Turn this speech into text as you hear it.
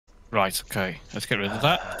Right, okay. Let's get rid of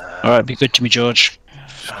that. Alright, be good to me, George.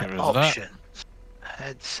 Let's get rid of that. Option.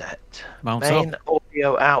 Headset. Mount Main up.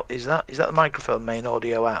 audio out. Is that the microphone? Main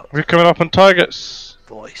audio out. We're coming up on targets.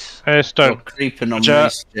 Voice. You're Stone. creeping on Roger, me,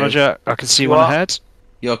 Stu. Roger, I can see You one are? ahead.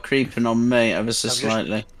 You're creeping on me ever so I've just-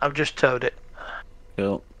 slightly. I've just towed it.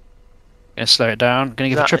 Cool. Gonna slow it down. Gonna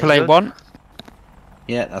give That the is AAA good. one.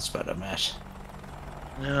 Yeah, that's better, mate.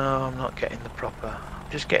 No, I'm not getting the proper.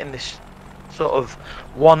 I'm just getting this sort of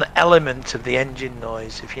one element of the engine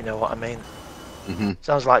noise, if you know what I mean.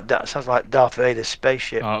 Sounds like Darth Vader's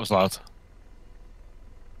spaceship. Oh, that was loud.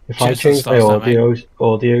 If I Cheers, change my stuff, mate.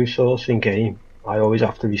 audio source in game, I always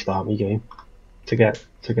have to restart my game to get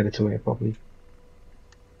it to work properly.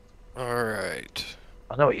 Alright.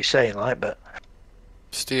 I know what you're saying, like, but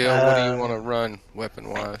Steel, what do you want to run,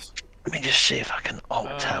 weapon-wise? let me just see if I can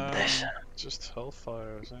alt-tab this. Just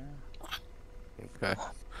Hellfires, eh? Okay.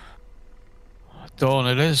 Dawn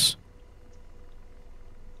it is.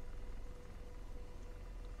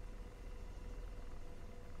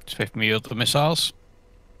 Just pick me up the missiles.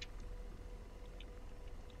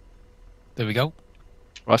 There we go.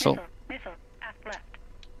 Rifle.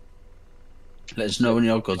 Let us know when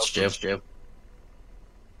you're good, Stu.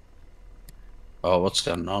 Oh, what's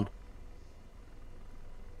going on?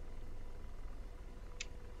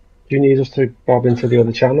 Do you need us to bob into the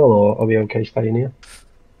other channel, or are we okay staying here?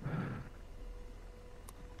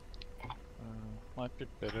 Might be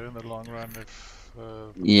better in the long run if.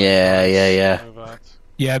 Yeah. Move out.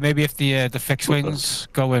 Yeah, maybe if the fixed wings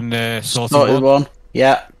go and sort Sorted of one.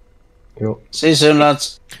 Yeah. Cool. See you soon,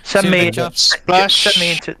 lads. Send See you me, later, chaps. Splash. send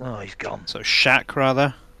me into. Oh, he's gone. So shack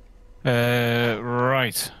rather.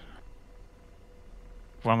 Right.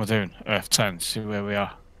 What am I doing? F10. See where we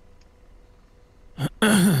are.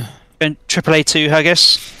 And AAA 2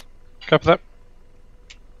 Haggis. Copy that.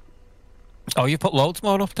 Oh, you put loads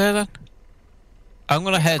more up there then? I'm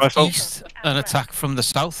going to head Rifle. east and attack from the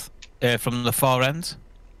south, from the far end.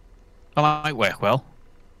 That might work well.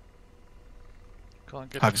 Can't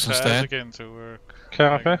get Haggis the and stairs Stern. again to work.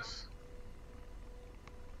 Copy. Haggis.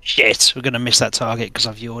 Shit, we're gonna miss that target because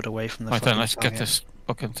I've yawed away from the Right then, fucking let's get target. this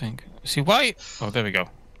fucking thing. See why? Oh, there we go.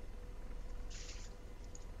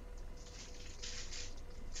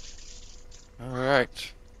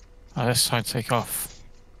 Alright. Oh, let's try and take off.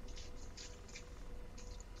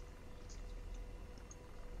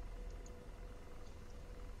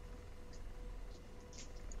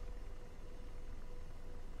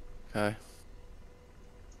 Okay.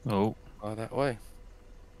 Oh, Oh, that way.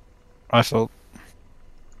 Rifle.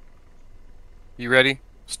 You ready?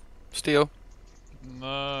 Steel? No,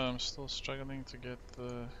 I'm still struggling to get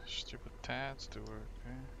the stupid tabs to work.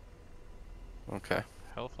 Eh? Okay.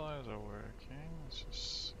 Hellfires are working. Let's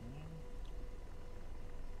just see.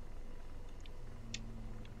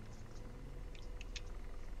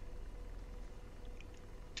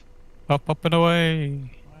 up and away.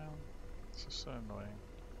 Well, this is so annoying.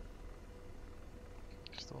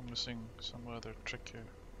 Still missing some other trick here.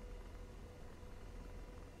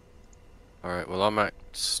 Alright, well I might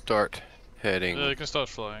start heading. You can start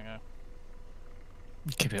flying.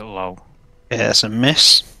 Keep it low. Yeah, that's a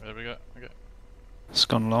miss. There we go. Okay. It's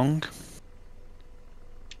gone long.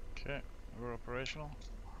 Okay, we're operational.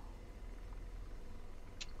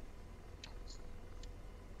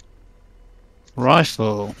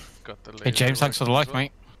 Rifle. Got the Hey James, thanks for the like,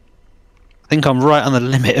 mate. I think I'm right on the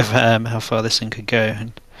limit of how far this thing could go.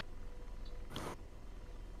 And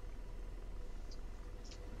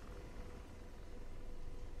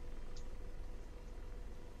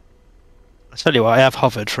I tell you what, I have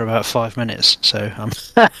hovered for about 5 minutes, so I'm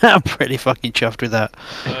I'm pretty fucking chuffed with that.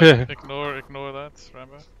 Ignore that,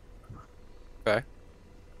 Rambo. Okay.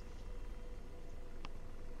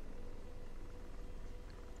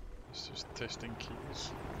 It's just testing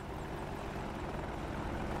keys.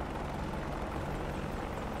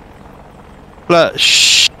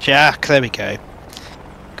 Flush, Jack. There we go.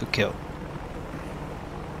 Good kill.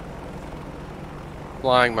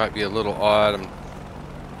 Flying might be a little odd. I'm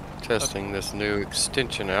testing this new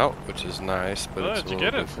extension out, which is nice, but Oh, it's did a you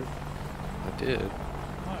little get it? different. I did.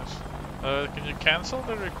 Nice. Can you cancel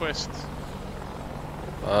the request?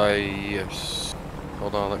 Yes.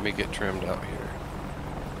 Hold on, let me get trimmed out here.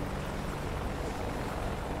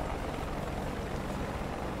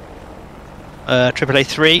 AAA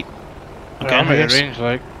 3. Okay, I'm I at guess. range,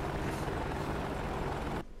 like.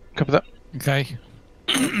 Copy that. Okay.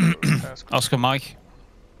 Oscar Mike.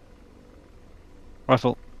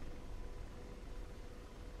 Rifle.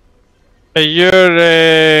 Hey, your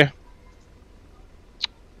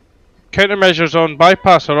countermeasures on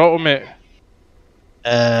bypass or automate?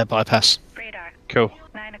 Bypass. Cool.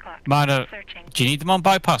 Minor, do you need them on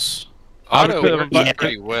bypass? Auto put them works back.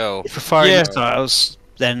 pretty well. If we're firing Yeah. missiles,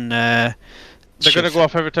 then They're she'll gonna go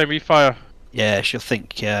off every time we fire. yeah, she'll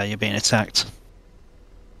think you're being attacked.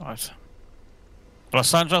 Right. Well,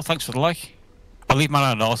 Sandro, thanks for the like. I'll leave mine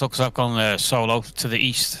on auto because I've gone solo to the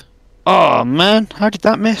east. Oh man, how did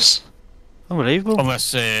that miss? Unbelievable. Unless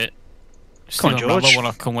Steve Come on, and Mello George.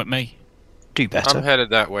 want to come with me. Do better. I'm headed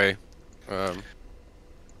that way. I'm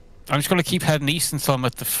just going to keep heading east until I'm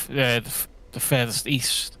at the furthest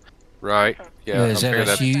east. Right. Yeah. There's I'm that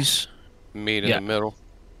LSU's. meet in Yeah. the middle.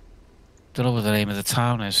 Don't know what the name of the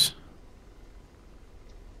town is.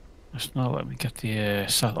 Just not let me get the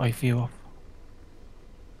satellite view up.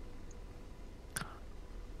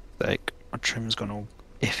 Like, my trim's gone all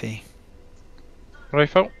iffy.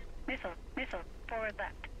 Rifle. Missile.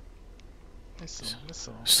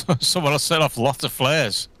 Someone else set off lots of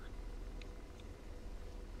flares.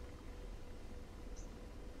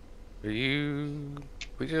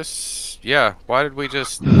 We just, yeah. Why did we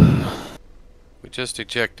just? We just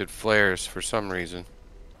ejected flares for some reason.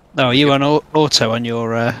 No, are you on auto on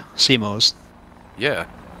your Seymours? Yeah.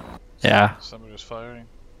 Yeah, Somebody was firing.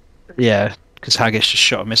 yeah, because Haggis just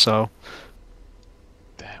shot a missile.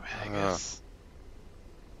 Damn, Haggis.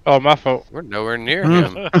 Oh, my fault. We're nowhere near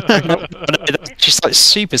Hmm. him. That's just like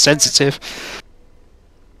super sensitive.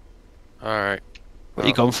 All right. What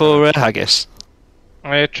you gone for, Haggis?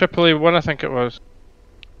 AAA1, I think it was.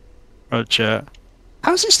 Roger.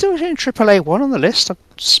 How's it still in AAA1 on the list? I've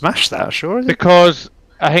smashed that, sure. Because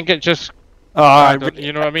I think it just. Oh, I don't-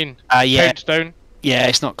 you know what I mean? yeah, Counts down. yeah,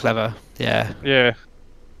 it's not clever. Yeah. Yeah.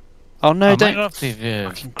 Oh no, I don't. might have the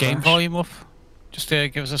fucking game crash. volume up. Just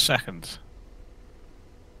give us a second.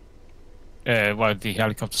 Why the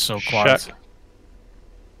helicopter's so quiet? Check.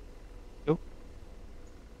 Oh.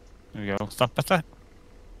 There we go. Is that better?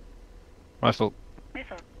 Rifle.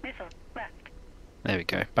 There we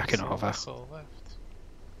go. Back in a hover. Missile left.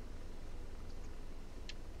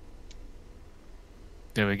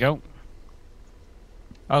 There we go.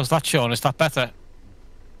 How's that, Sean? Is that better?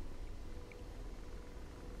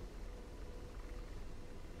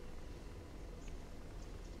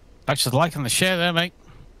 Thanks for the like and the share there, mate.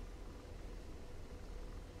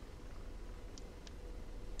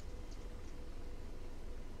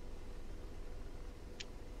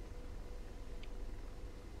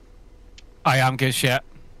 I am good, shit.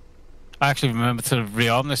 I actually remember to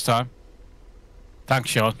rearm this time. Thanks,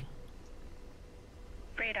 Sean.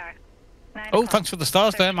 Oh, thanks for the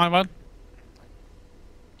stars there, my man.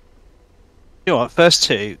 You know what? First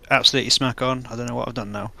two, absolutely smack on. I don't know what I've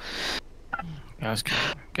done now. Yeah, it's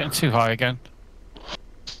getting too high again.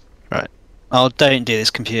 Oh, don't do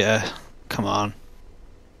this, computer. Come on.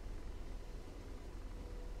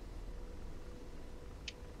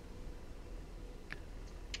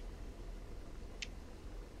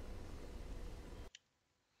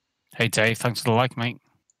 Hey, Dave, thanks for the like, mate.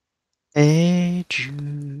 Hey,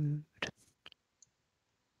 Jude.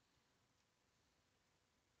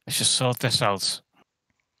 Let's just sort this out.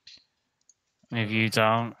 Move you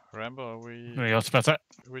down. Rambo, There you go, it's better.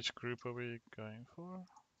 which group are we going for?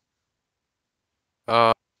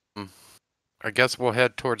 I guess we'll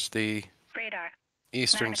head towards the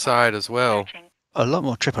eastern side as well. A lot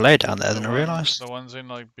more AAA down there than I ones- realised. The ones in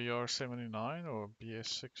like BR79 or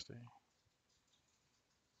BS60?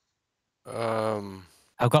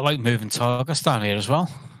 I've got like moving targets down here as well.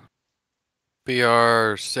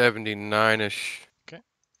 BR 79ish. Okay.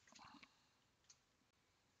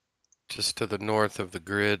 Just to the north of the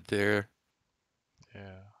grid there.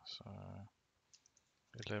 Yeah, so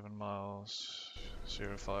 11 miles,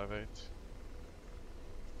 058.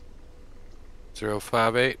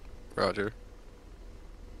 058. Roger.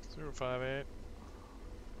 058.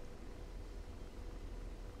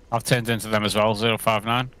 I've turned into them as well,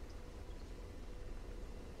 059.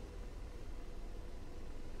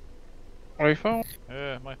 Rifle.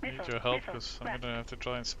 Yeah, might need your help because I'm gonna have to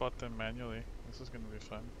try and spot them manually. This is gonna be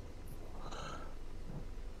fun.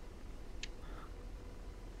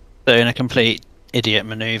 So in a complete idiot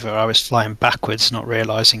maneuver, I was flying backwards, not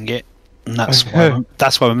realising it, and that's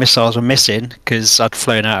why my missiles were missing because I'd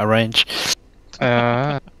flown out of range.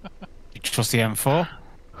 You trust the M4?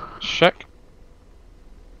 Check.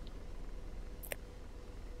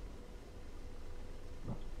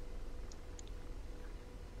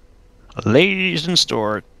 Ladies and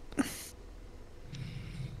Stuart.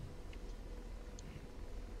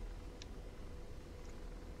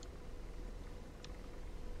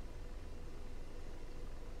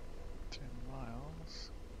 Miles.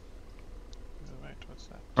 Wait, what's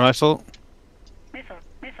that? Rifle.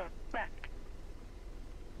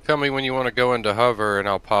 tell me when you want to go into hover, and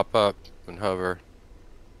I'll pop up and hover.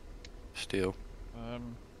 Still.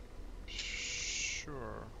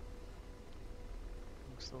 Sure.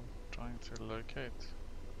 I'm still trying to locate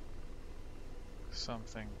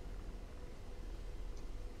something.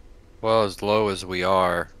 Well, as low as we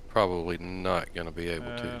are, probably not going to be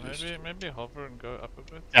able to. Maybe hover and go up a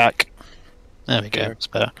bit. Jack. There we go. There. It's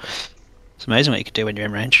better. It's amazing what you can do when you're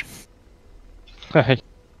in range. Hey.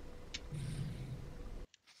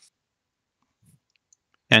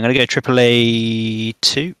 Yeah, I'm gonna go AAA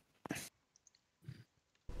 2.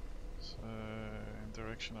 So in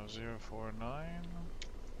direction of 049.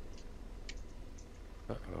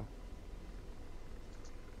 Uh-oh.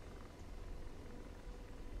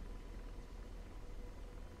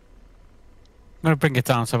 I'm going to bring it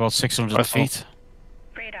down to about 600 Rifle. feet.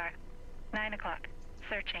 Radar. 9 o'clock.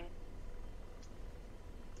 Searching.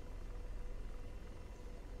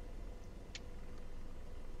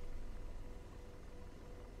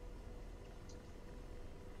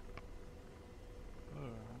 Oh,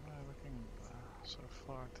 am I looking so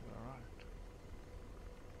far to the right?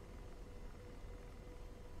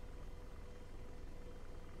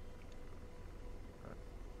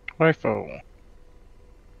 Rifle.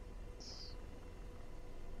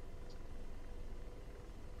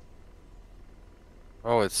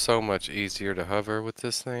 Oh, it's so much easier to hover with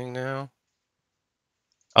this thing now.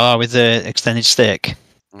 Oh, with the extended stick.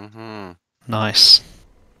 Mm-hmm. Nice.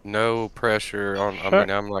 No pressure on. I Sure. mean,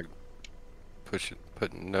 I'm like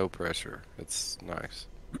putting no pressure. It's nice.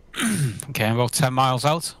 Okay, I'm about 10 miles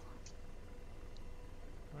out.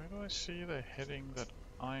 Where do I see the heading that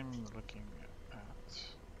I'm looking at? I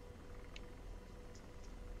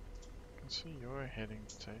can see your heading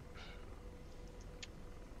tape.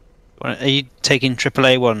 Are you taking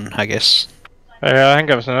AAA 1, I guess? I think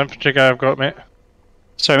it was an infantry guy I've got, mate.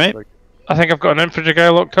 Sorry, mate. I think I've got an infantry guy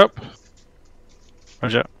locked up.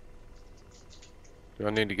 Roger. Do I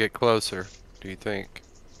need to get closer? Do you think?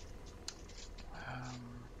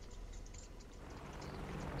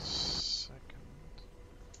 Second.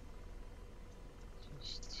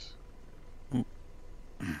 Just. Mm.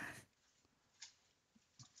 I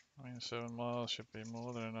mean, 7 miles should be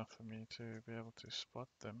more than enough for me to be able to spot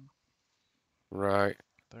them. Right.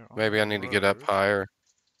 They're on Maybe the I need to get up road. higher.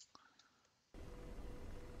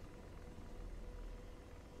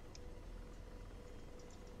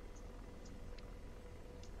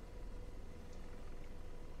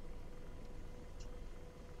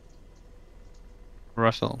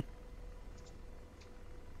 Russell.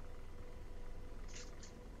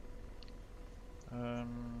 Do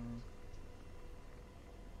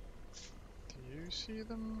you see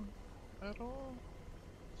them at all?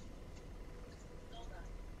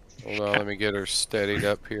 Hold on, let me get her steadied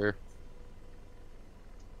up here.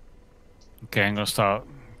 Okay, I'm going to start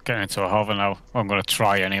getting into a hover now. I'm going to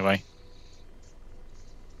try anyway.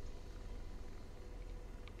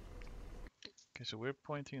 Okay, so we're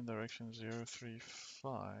pointing in direction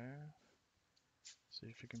 035. See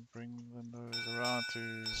if you can bring the nose around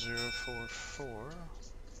to 044.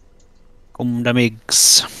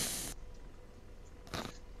 Amigs.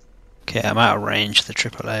 Okay, I'm out of range. The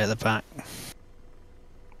AAA at the back.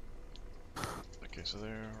 Okay, so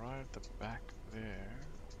they're right at the back there.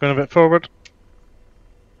 Going a bit forward.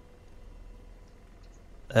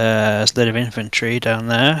 There's a bit of infantry down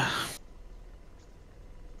there.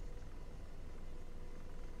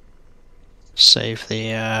 Save the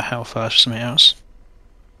Hellfire for something else.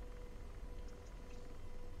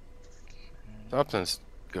 Something's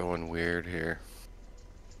going weird here.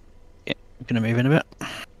 Yeah, I'm gonna move in a bit.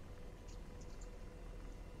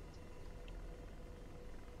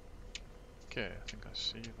 Okay, I think I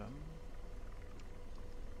see them.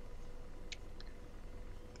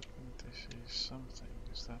 Definitely see something.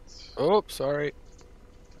 Is that? Oh, sorry.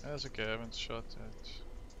 That's okay. I haven't shot yet.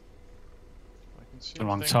 I can see The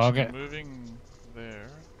wrong things target. moving there.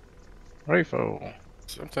 Rifle.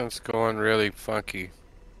 Something's going really funky.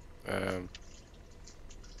 All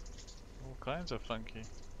kinds of funky.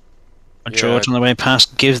 George, on the way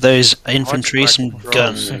past, give those infantry like some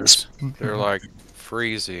drones. guns. They're like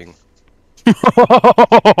freezing.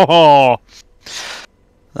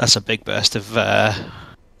 That's a big burst of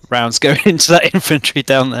rounds going into that infantry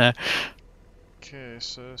down there. Okay,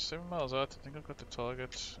 so 7 miles out. I think I've got the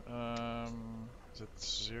target. Is it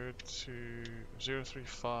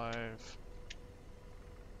 035?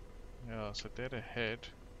 Yeah, so dead ahead.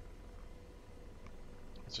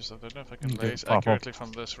 It's just I don't know if I can Okay, lace pop up. accurately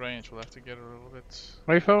from this range. We'll have to get a little bit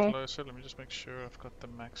Rifle. closer. Let me just make sure I've got the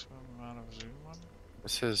maximum amount of zoom on.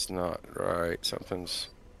 This is not right. Something's.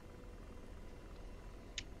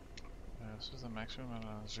 this is the maximum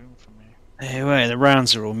zoom for me. Hey, wait, the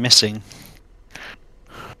rounds are all missing.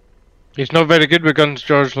 He's not very good with guns,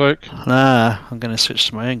 George. Look. Nah, I'm going to switch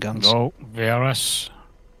to my own guns. No, VRS.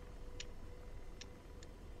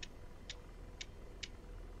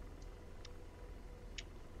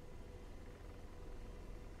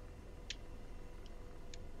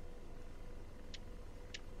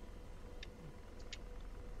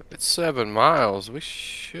 It's 7 miles. We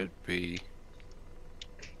should be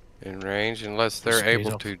in range unless they're Speed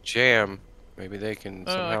able up. to jam. Maybe they can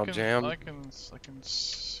somehow jam. I can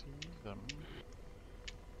see them.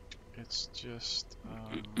 It's just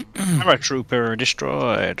Paratrooper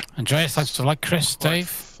destroyed. Andreas, thanks for the like. Chris, quite Dave.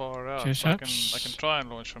 far out. Cheers, I can chaps. try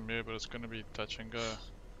and launch from here, but it's going to be touch and go.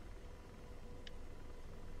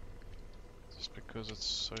 Just because it's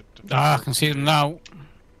so difficult. Ah, I can see them now.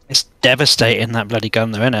 It's devastating, that bloody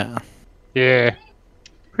gun, though, isn't it? Yeah.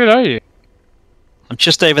 Where are you? I'm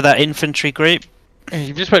just over that infantry group.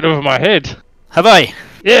 You just went over my head. Have I?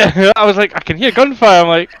 Yeah, I was like, I can hear gunfire. I'm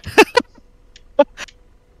like,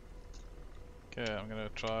 Okay, I'm gonna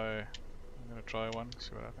try one,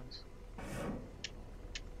 see what happens.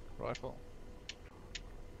 Rifle.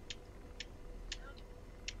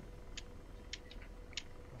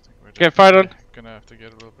 I think we're Get fired on. gonna have to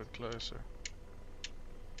get a little bit closer.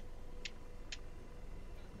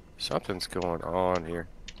 Something's going on here.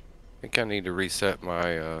 I think I need to reset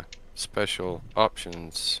my special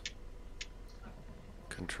options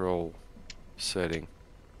control setting.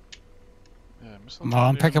 Yeah, missiles Come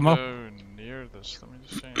on, don't pick even 'em up. go near this. Let me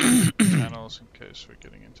just change channels in case we're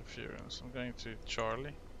getting interference. I'm going to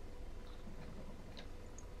Charlie.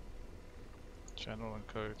 Channel and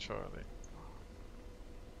code Charlie.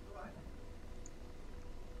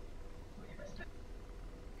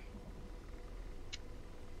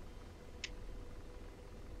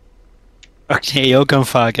 Okay, your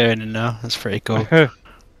gunfire going in now. That's pretty cool. Okay,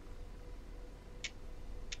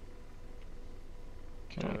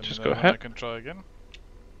 just and go then ahead. I can try again.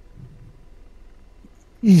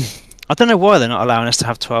 I don't know why they're not allowing us to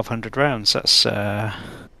have 1,200 rounds. That's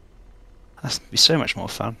be so much more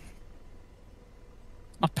fun.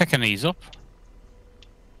 Not picking these up.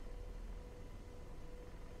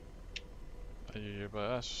 Are you here by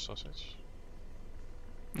us, sausage?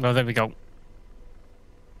 Well, there we go.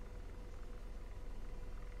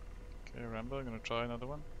 Okay, Rambo, I'm gonna try another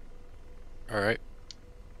one. Alright.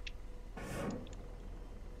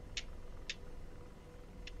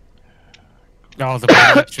 Oh, the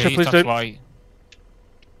battery, Triple that's zoom. why. I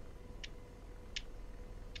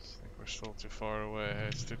think we're still too far away.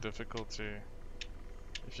 It's too difficult to.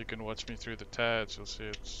 If you can watch me through the TADs, you'll see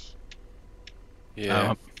it's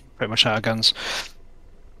Yeah. Pretty much out of guns.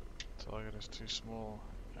 target is too small,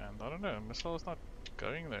 and I don't know. Missile is not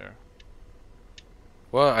going there.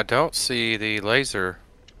 Well, I don't see the laser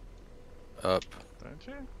up. Don't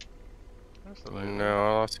you? Where's the laser? No,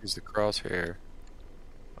 all I see is the crosshair.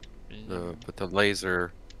 Beam. But the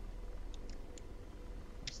laser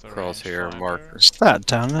Is the crosshair rangefinder. marker. What's that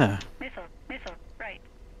down there? Missile, right.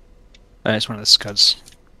 Oh, it's one of the scuds.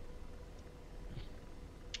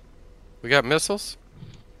 We got missiles?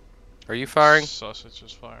 Are you firing? Sausage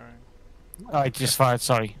is firing. I just fired,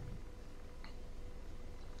 sorry.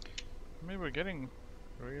 I mean, we're getting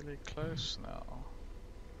really close now.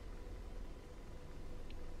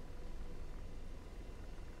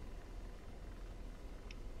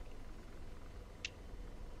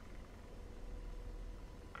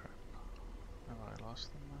 Crap. Have I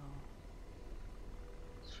lost them now?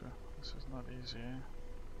 Sure, this is not easy, eh?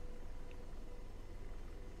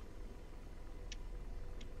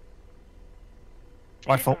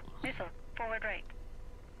 Rifle. Missile, forward right.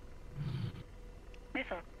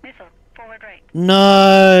 Missile, forward right.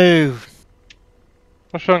 No!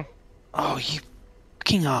 What's wrong? Oh, you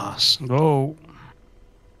fucking ass. Whoa.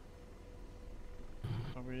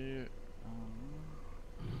 Are we?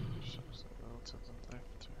 Shows the roll to the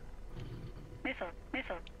left here.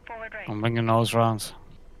 Missile, forward right. I'm bringing those rounds.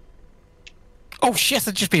 Oh shit,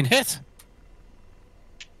 I've just been hit.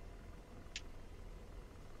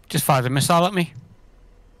 Just fired a missile at me.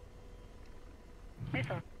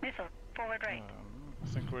 Missile, forward right. I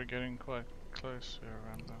think we're getting quite close here,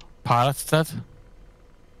 Rambo. Pilot's dead.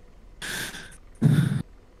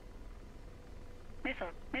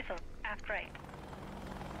 Missile, aft right.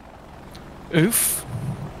 Oof.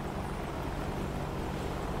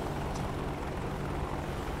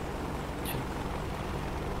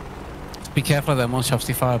 Be careful of them once you have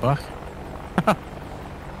to fire back.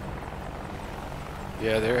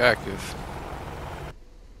 Yeah, they're active.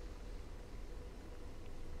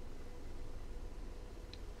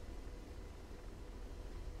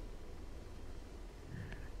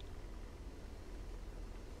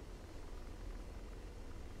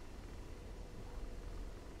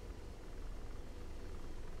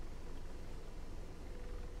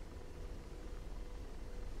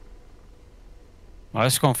 Well,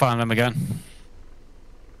 let's go and find them again.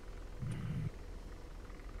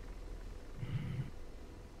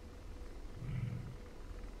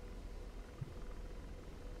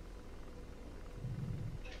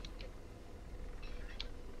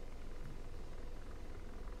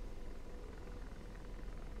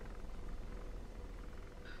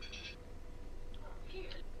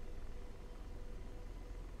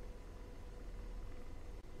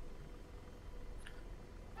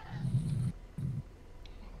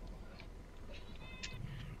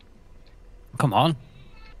 Come on.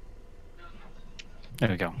 There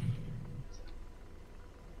we go.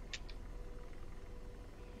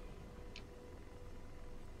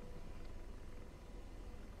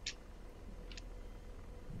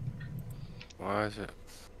 Why is it?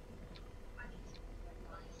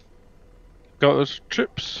 Got those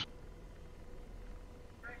troops.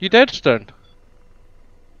 You dead, Stone?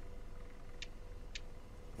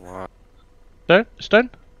 Why?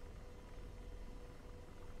 Stone?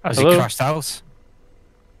 Has Hello? he crashed out?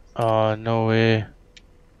 Oh, no way.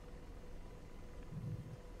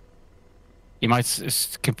 He might.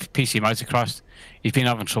 His PC might have crashed. He's been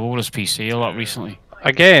having trouble with his PC a lot recently.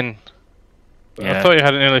 Again? Yeah. I thought you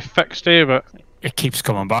had it nearly fixed here, but... It keeps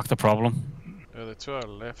coming back, the problem. The two are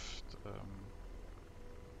left.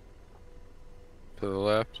 To the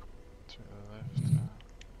left? To the left.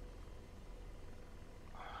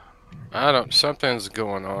 I don't. Something's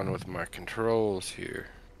going on with my controls here.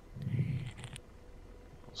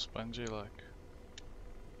 Spongy like.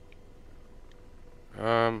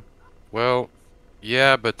 Well,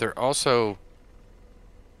 yeah, but they're also.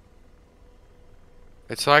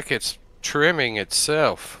 It's like it's trimming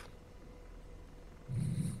itself.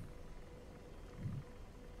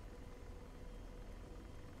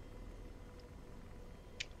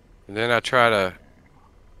 And then I try to.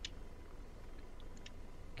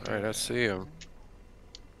 Alright, I see him.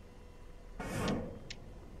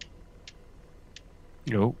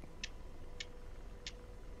 Yo.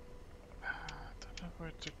 I don't know if we're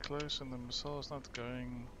too close and the missile's not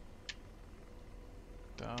going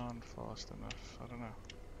down fast enough. I don't know.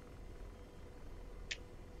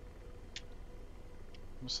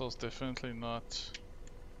 Missile's definitely not.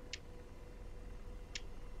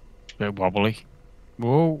 Bit wobbly.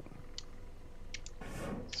 Whoa.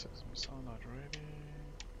 It says missile not ready.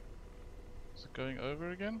 Is it going over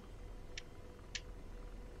again?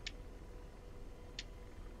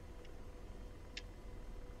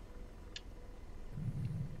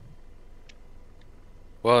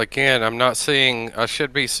 Well, again, I'm not seeing. I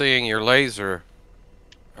should be seeing your laser.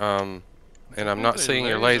 And I'm not seeing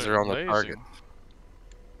your laser on the target.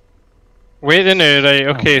 Wait a minute, right,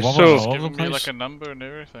 okay, Oh, so... It's all giving the me like place. a number and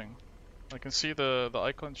everything. I can see the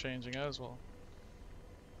icon changing as well.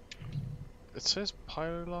 It says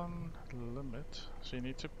pylon limit, so you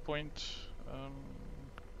need to point.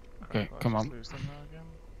 Okay, crap, I come just on. lose them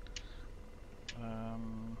now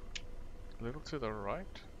again. A little to the right.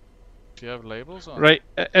 Do you have labels on? Right,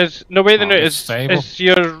 no, wait a Oh, minute, it's stable. is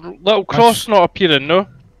your little cross not appearing, no?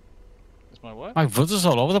 Is my what? My rudder's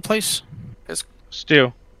all over the place.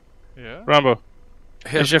 Still, Yeah. Rambo.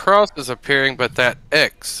 His cross is appearing, but that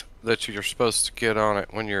X that you're supposed to get on it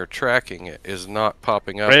when you're tracking it is not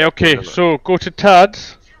popping up. Right, okay, whenever- so go to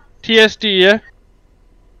TADS, TSD, yeah?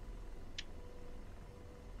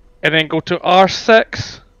 And then go to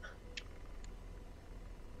R6.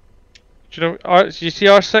 Do you know, do you see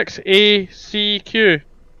R6, A, C, Q?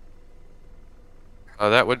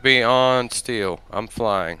 That would be on steel. I'm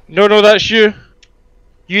flying. No, that's you.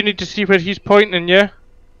 You need to see where he's pointing, yeah?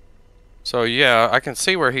 So yeah, I can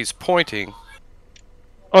see where he's pointing.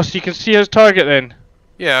 Oh, so you can see his target then?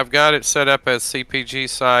 Yeah, I've got it set up as CPG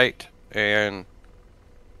site and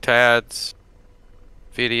TADS,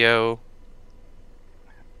 video.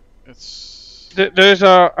 It's. There's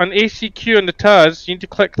an ACQ on the TADS. You need to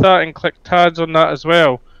click that and click TADS on that as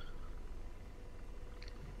well.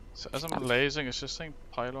 So as I'm lasing, it's just saying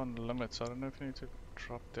pylon limits. I don't know if you need to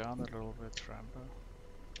drop down a little bit,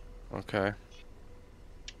 Rambo. Okay.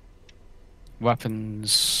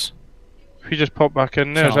 Weapons. If you just pop back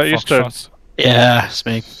in there, is that Charlie you, Stone? Foxtrot. Yeah, it's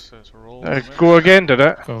me. Says roll Uh, limit. go again, did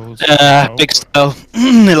it? Goes. Big style.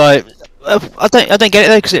 Like, I don't get it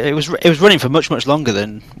though, because it was running for much longer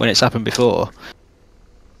than when it's happened before.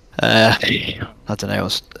 I don't know.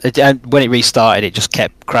 And when it restarted, it just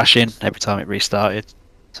kept crashing every time it restarted.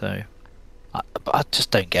 So, I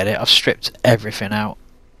just don't get it. I've stripped everything out,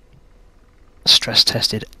 stress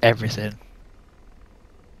tested everything.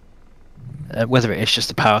 Whether it is just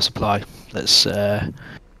the power supply that's on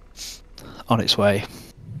its way.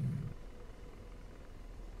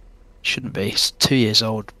 Shouldn't be. It's 2 years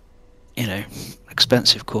old you know,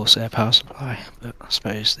 expensive Corsair power supply, but I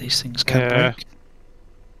suppose these things can Yeah. break.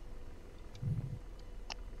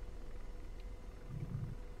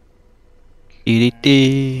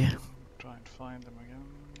 Dee-dee-dee. Try and find them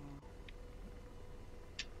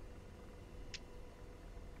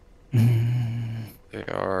again. They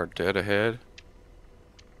are dead ahead.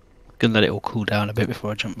 Gonna let it all cool down a bit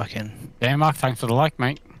before I jump back in. Yeah, Mark, thanks for the like,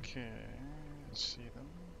 mate. Okay, let's see them.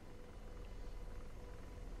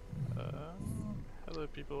 Hello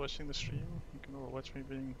people watching the stream. You can all watch me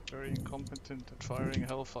being very incompetent at firing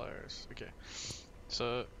hellfires. Okay,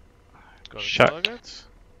 so got a Shut. target.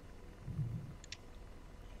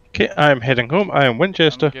 Okay, I'm heading home. I am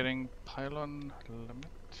Winchester. I'm getting pylon limit.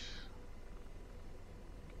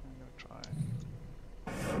 I'm gonna try.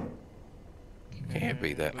 Can't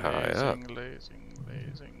be that high up. Lasing.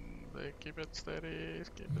 Keep it steady.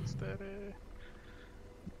 Keep it steady.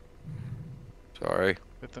 Sorry.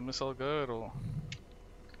 Did the missile go at all?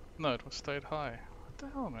 No, it was stayed high. What the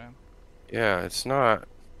hell, man? Yeah, it's not.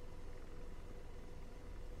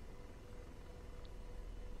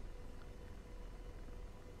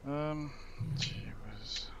 Gee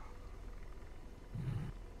whiz.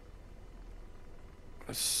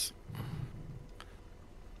 It's...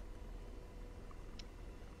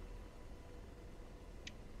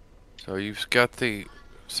 So you've got the...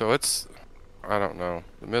 So it's... I don't know.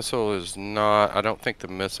 The missile is not... I don't think the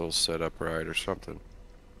missile's set up right or something.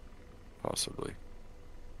 Possibly.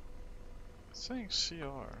 It's saying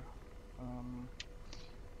CR.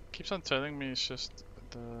 Keeps on telling me it's just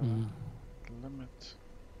the limit.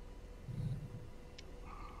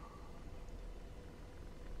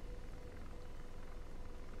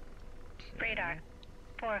 Radar.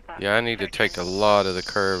 4 o'clock. Yeah, I need to take a lot of the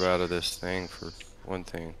curve out of this thing for one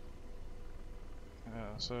thing.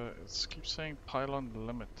 Yeah, so it keeps saying pylon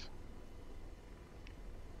limit.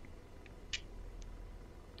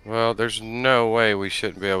 Well, there's no way we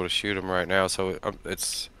shouldn't be able to shoot him right now, so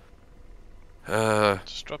it's...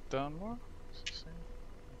 Just drop down more?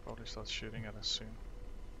 Probably start shooting at us soon.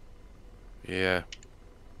 Yeah.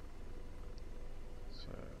 So,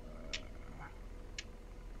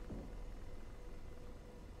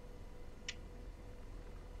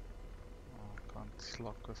 I can't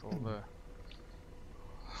lock with all the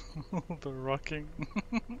the rocking.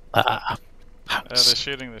 Yeah, they're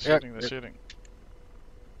shooting.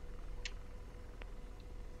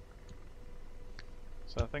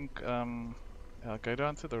 So I think I'll go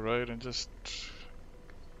down to the road and just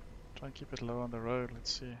try and keep it low on the road.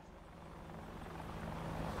 Let's see.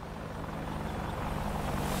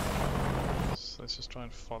 So let's just try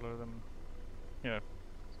and follow them. Yeah,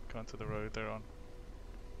 go onto the road they're on.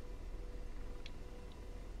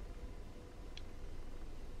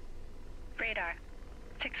 Radar.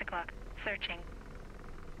 6 o'clock. Searching.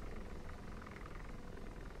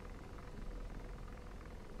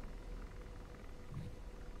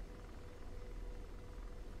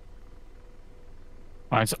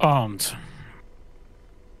 Right, it's armed.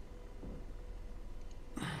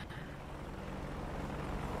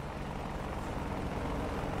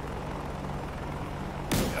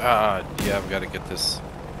 Yeah, I've got to get this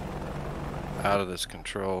out of this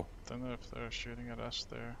control. Don't know if they're shooting at us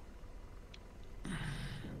there.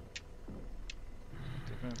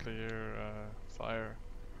 Definitely your fire.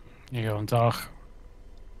 You go on dark.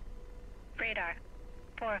 Radar.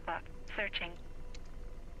 4 o'clock. Searching.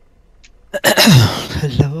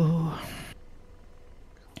 Hello.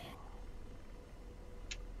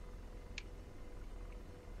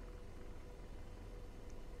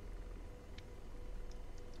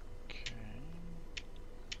 Okay.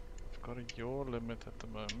 I've got a yaw limit at the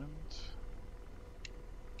moment.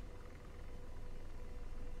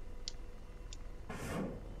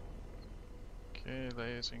 Okay,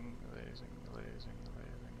 lasing.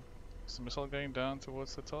 Is the missile going down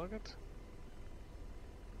towards the target?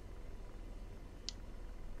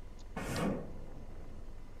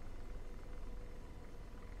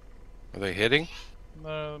 Are they hitting?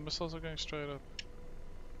 No, the missiles are going straight up.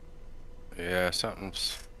 Yeah,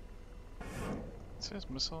 something's... It says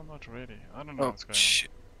missile not ready. I don't know what's going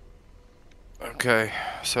shit. Okay,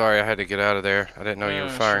 sorry, I had to get out of there. I didn't know you were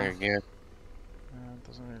Yeah, firing sure. again. on. It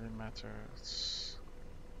doesn't really matter. It's...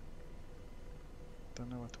 Don't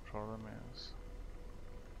know what the problem is.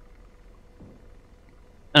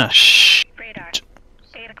 Ah, shh. Radar.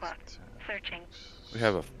 8 o'clock. Searching. We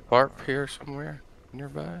have a FARP here somewhere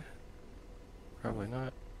nearby? Probably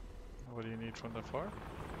not. What do you need from the far?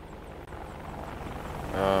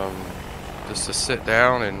 Just to sit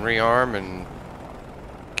down and rearm and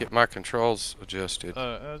get my controls adjusted.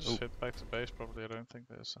 Just head back to base probably. I don't think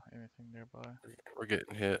there's anything nearby. We're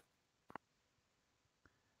getting hit.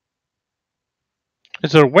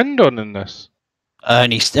 Is there a wind on in this?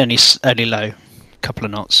 Only low, couple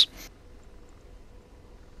of knots.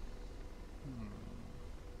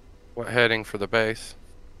 What heading for the base?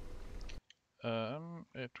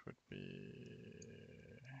 It would be.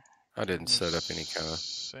 I didn't set up any kind of.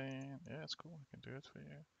 Saying, yeah, it's cool. I can do it for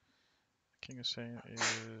you. King of Sane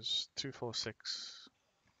is 246.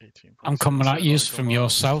 18. I'm coming at you from your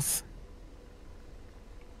south.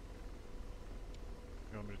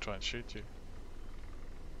 You want me to try and shoot you?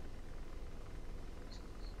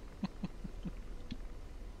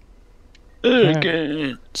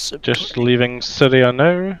 Yeah. Just leaving Syria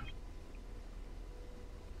now.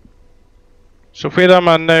 So where am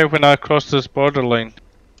I now when I cross this borderline?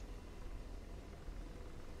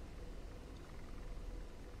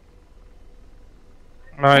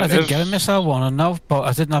 I did get a missile one, I know, but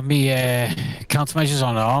I didn't have me countermeasures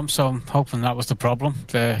on arm, so I'm hoping that was the problem,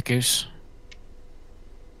 the Goose.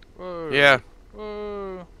 Whoa. Yeah.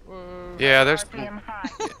 Whoa. Whoa. Yeah, there's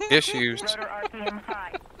issues.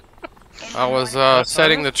 I was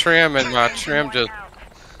setting the trim and my trim just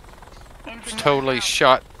totally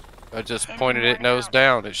shot. I just pointed it nose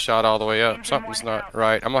down. It shot all the way up. Something's not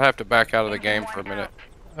right. I'm gonna have to back out of the game for a minute.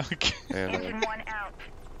 Okay.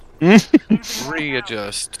 And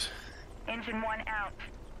readjust. Engine 1 out.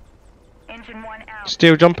 Engine 1 out.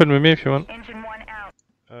 Still jumping with me if you want. Engine 1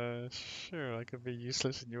 out. Sure, I could be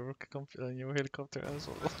useless in your helicopter as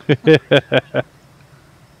well.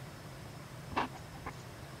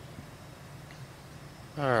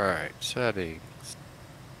 Alright, settings.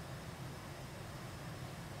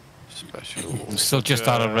 Special. I'm still just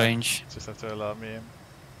out of range. Just have to allow me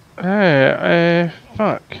in.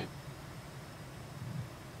 Fuck.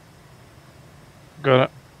 Got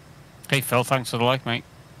it. Hey Phil, thanks for the like, mate.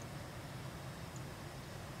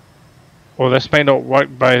 Oh, this might not work,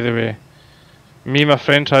 by the way. Me and my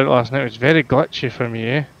friend tried it last night. It was very glitchy for me,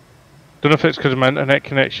 eh? Don't know if it's because of my internet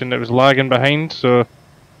connection that was lagging behind, so...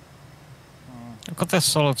 I've got this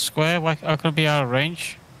solid square, why how can I be out of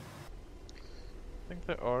range? I think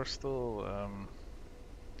there are still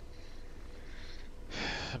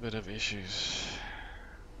a bit of issues.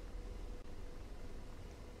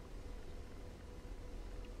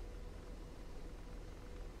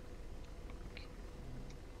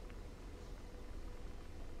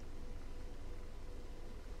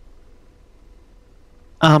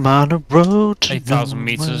 I'm on a road to 8,000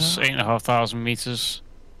 meters, 8,500 meters.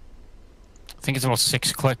 I think it's about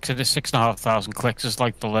 6 clicks. It is 6,500 clicks is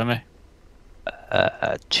like the limit.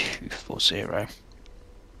 240.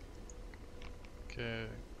 Okay,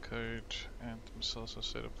 code and missiles are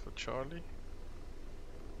set up for Charlie.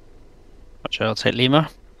 Watch out, take Lima.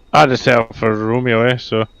 I just set up for Romeo, eh,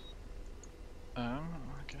 so... Okay, I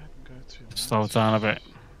can go to Slow it down a bit.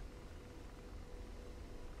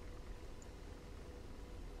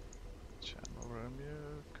 Channel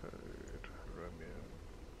Romeo, code Romeo.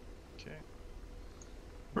 Okay.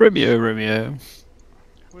 Romeo.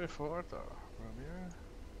 Where for the Romeo?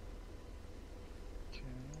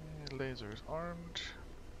 Okay, lasers armed.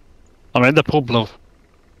 I'm in the pub, love.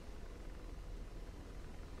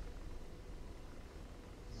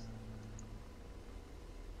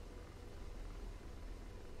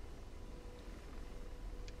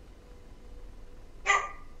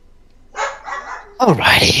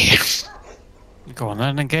 Alrighty. Go on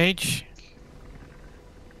then, engage.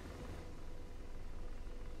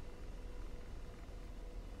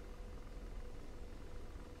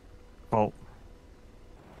 Oh.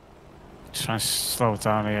 Try and slow it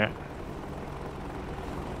down here.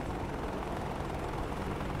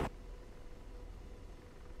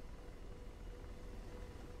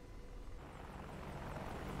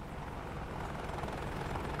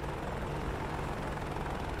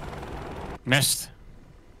 Missed.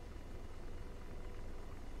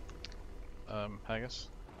 Haggis.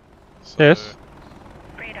 So, Yes?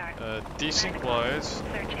 Radar. Desync wise,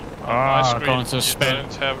 Searching. on my screen going to you spin.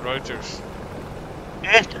 don't have rotors.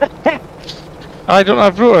 I don't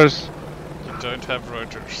have rotors. You don't have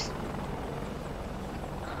rotors.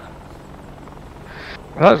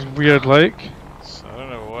 That's weird, like. So I don't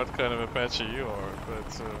know what kind of Apache you are,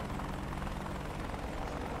 but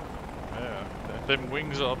yeah, them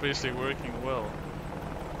wings are obviously working well.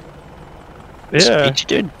 Yeah. What you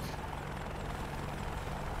doing?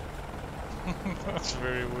 That's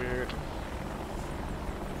very weird.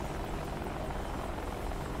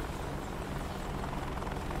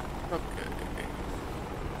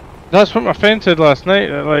 That's what my friend said last night,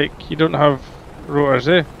 that like, you don't have rotors,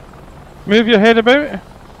 eh? Move your head about.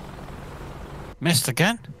 Missed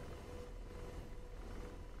again?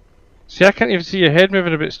 See, I can't even see your head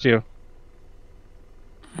moving a bit still.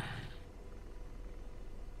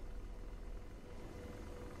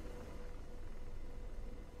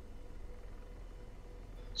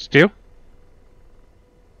 Steel?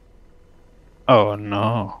 Oh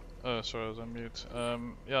no. Oh, sorry, I was on mute.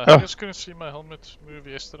 Yeah, Oh. I just couldn't see my helmet move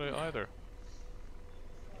yesterday either.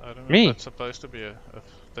 I don't know Me? if that's supposed to be a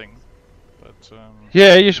thing, but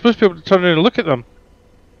Yeah, you're supposed to be able to turn around and look at them.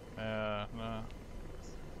 no.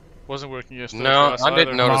 Wasn't working yesterday No, for us I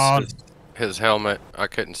didn't either. notice his helmet. I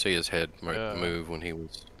couldn't see his head Yeah. move when he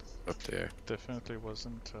was up there. Definitely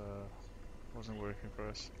wasn't working for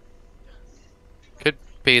us. Could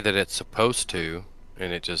be that it's supposed to,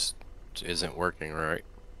 and it just isn't working right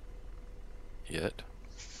yet.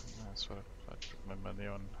 That's what I put my money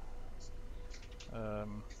on.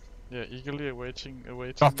 Yeah, eagerly awaiting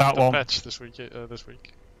Got that the one. patch this week. This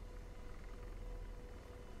week.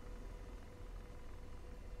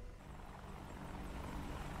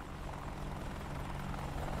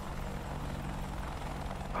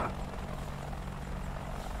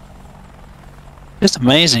 It's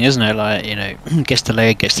amazing, isn't it? Like, you know, gets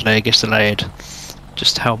delayed, gets delayed, gets delayed.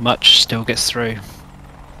 Just how much still gets through.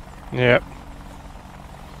 Yep.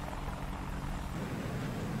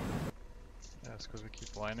 Yeah, it's because we keep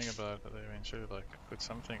whining about it that they eventually like put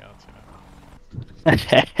something out, you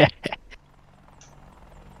know.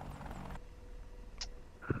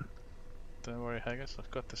 Don't worry, Haggis, I've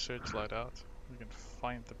got the searchlight out. We can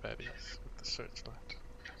find the baddies with the searchlight.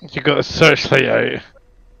 You got a searchlight out.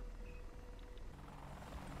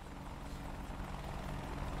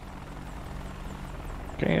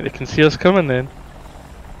 Okay, they can see us coming then.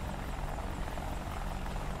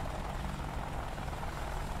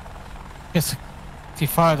 Yes. If you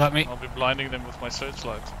fired at me. I'll be blinding them with my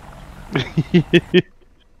searchlight. Who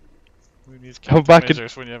needs I'm back in-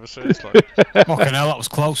 countermeasures when you have a searchlight? Fucking hell, that was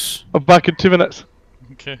close. I'm back in 2 minutes.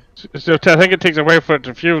 Okay. So I think it takes a while for it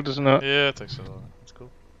to fuel, doesn't it? Yeah, it takes a while. That's cool.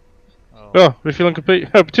 Oh, refueling complete.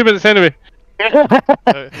 Oh, 2 minutes anyway.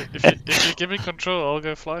 If you give me control, I'll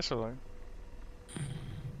go fly so long.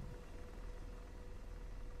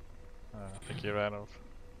 I think you ran off.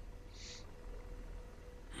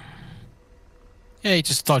 Yeah, he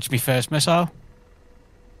just dodged me first missile.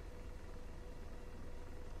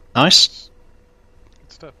 Nice.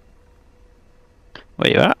 Good stuff.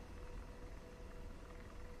 Where you at?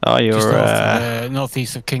 Oh, Just you're off,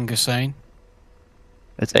 northeast of King Hussein.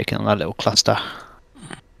 they're taking on that little cluster.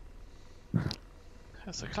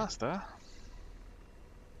 That's a cluster.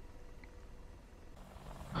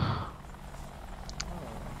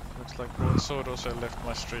 Looks like Broadsword also left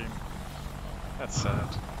my stream. That's sad.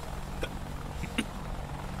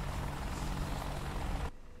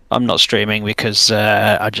 I'm not streaming because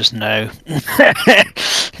I just know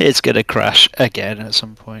it's gonna crash again at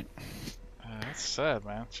some point. That's sad,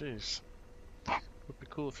 man. Jeez. Would be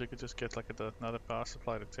cool if you could just get like another power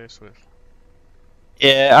supply to test with.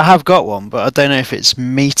 Yeah, I have got one, but I don't know if it's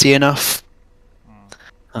meaty enough.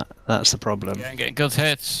 That's the problem. Yeah, and getting good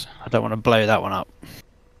hits. I don't want to blow that one up.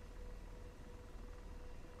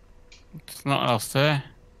 There's nothing else there.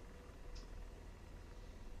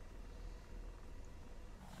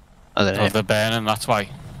 I don't know. Oh, they're burning, that's why.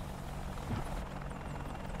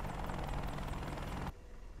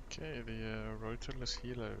 Okay, the rotorless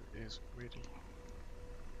helo is ready.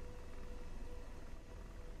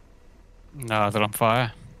 No, they're on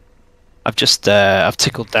fire. I've just I've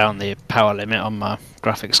tickled down the power limit on my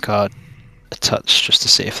graphics card a touch just to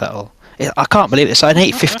see if that'll. I can't believe it's an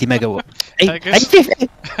 850 megawatt.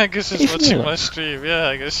 I guess he's watching my stream. Yeah,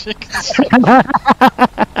 I guess you can see.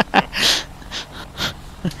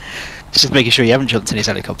 Just making sure you haven't jumped in his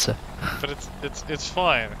helicopter. But it's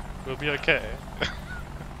fine. We'll be okay.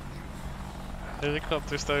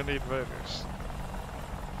 Helicopters don't need motors.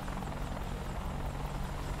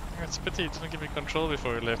 It's a pity you didn't give me control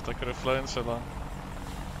before you left. I could have flown so long.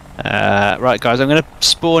 Right, guys, I'm going to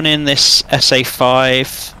spawn in this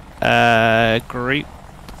SA5 group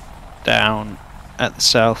down at the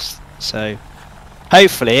south. So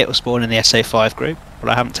hopefully it will spawn in the SA5 group, but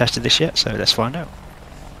I haven't tested this yet, so let's find out.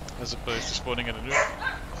 As opposed to spawning in a nuke.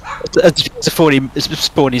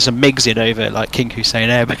 Spawning some MiGs in over like King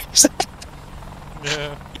Hussein Air Base.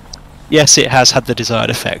 Yeah. Yes, it has had the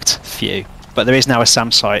desired effect. Few. But there is now a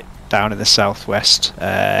SAM site down in the southwest.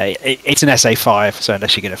 It's an SA5, so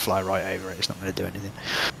unless you're going to fly right over it, it's not going to do anything.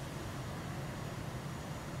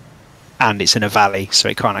 And it's in a valley, so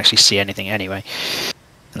it can't actually see anything anyway,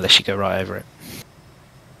 unless you go right over it.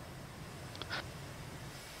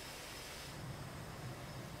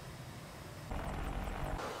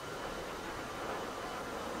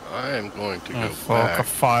 I am going to go Fuck, back. got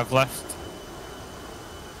 5 left.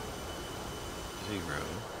 0.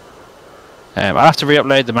 I'll have to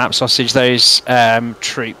re-upload the map sausage. Those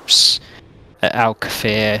troops at Al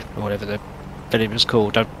Kafir, or whatever the but it was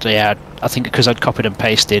called. Yeah, I think because I'd copied and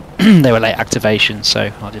pasted, they were late activation,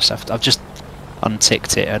 so I've just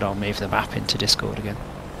unticked it and I'll move the map into Discord again.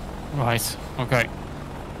 Right. Okay.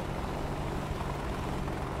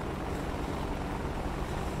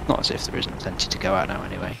 Not as if there isn't plenty to go out now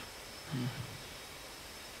anyway.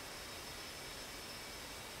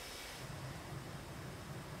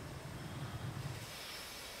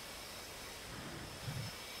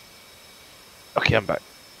 Okay, I'm back.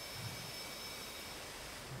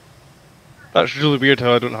 That's really weird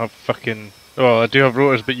how I don't have fucking... Well, I do have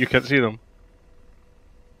rotors, but you can't see them.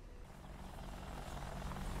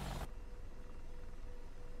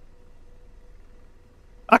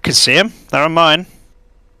 I can see them. They're on mine.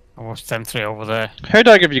 I watched them three over there. How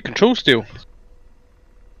do I give you control still?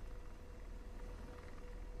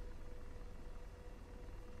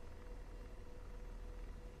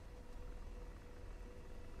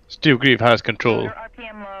 Steel Grieve has control. Rotor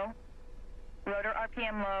RPM low. Rotor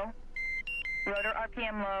RPM low. Rotor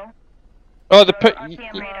RPM low. Oh, Rotor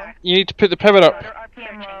RPM low. you need to put the power up. Rotor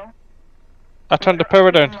RPM low. I turned the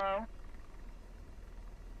power down.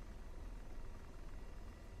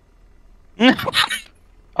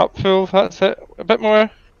 Up full, that's it. A bit more.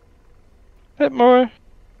 Bit more.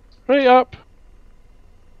 Right up.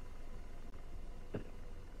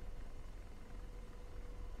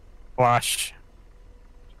 Flash.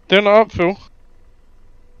 They're not up full.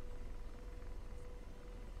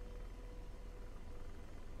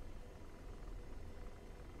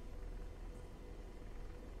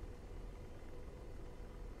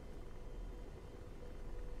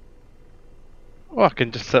 Oh, I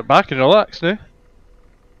can just sit back and relax now.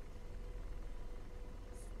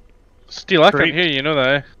 Steel, I can't hear you, know that,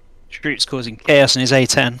 eh? Shroot's causing chaos in his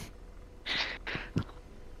A10.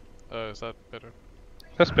 Oh, is that better?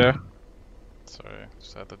 That's better. Sorry,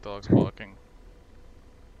 just had the dogs barking.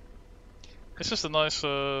 It's just a nice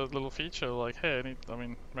little feature, like, hey, I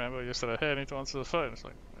mean, remember yesterday, hey, I need to answer the phone. It's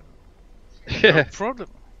like, no problem.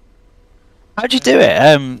 How'd you do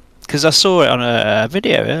it? Because I saw it on a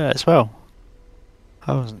video as well.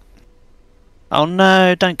 I wasn't. Oh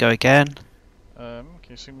no! Don't go again. Can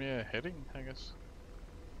you see me a heading, I guess?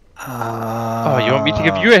 Oh, you want me to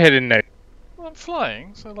give you a heading now? Well, I'm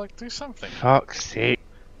flying, so like, do something. Fuck's sake.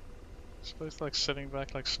 I suppose like sitting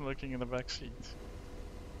back, like smoking in the back seat.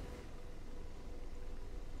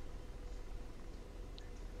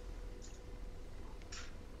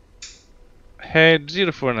 Head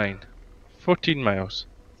 049. 14 miles.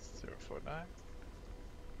 049.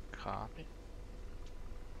 Copy.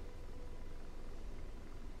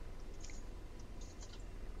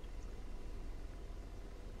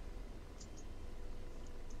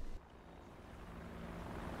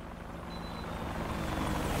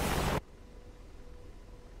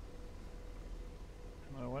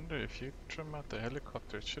 I wonder if you trim out the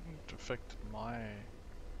helicopter, it shouldn't affect my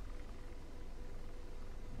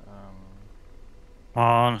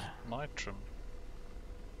On. my trim.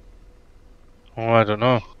 Oh, I don't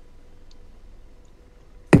know.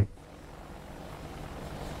 It's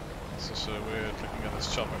just so weird looking at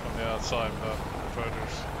this chopper from the outside without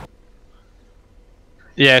photos.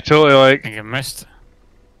 Yeah, totally I like. think you missed.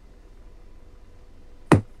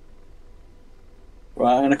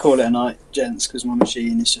 Right, I'm going to call it a night, gents, because my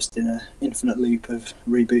machine is just in an infinite loop of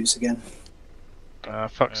reboots again. Ah,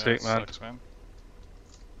 fuck's sake, man. Sucks, man.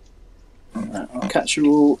 Right, I'll catch you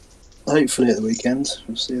all, hopefully, at the weekend.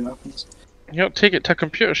 We'll see what happens. You don't take it to a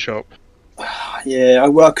computer shop. Yeah,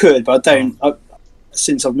 I could, but I don't.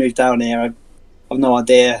 Since I've moved down here, I've no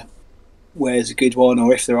idea where's a good one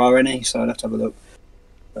or if there are any, so I'd have to have a look.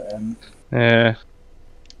 But, yeah.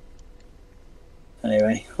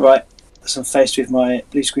 Anyway, right. So I'm faced with my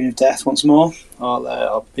blue screen of death once more.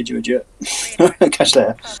 I'll bid you adieu. Catch you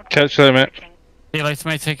later. Catch you later, mate. See you later,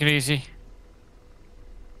 mate. Take it easy.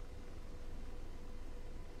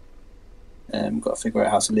 Got to figure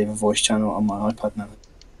out how to leave a voice channel on my iPad now.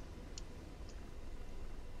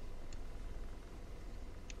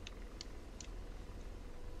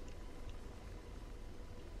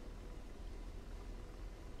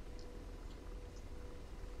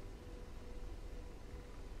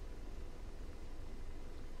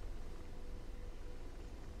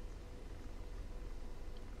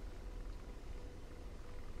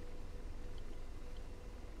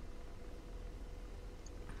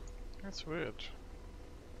 That's weird.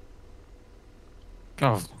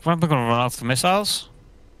 Oh, when are we going to run off the missiles?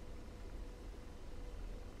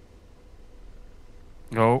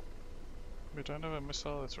 Go. We don't have a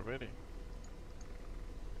missile that's ready.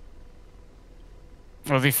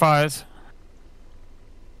 Are they fired?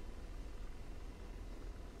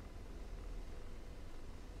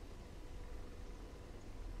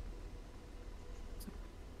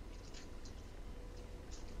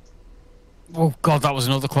 Oh god, that was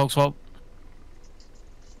another close one.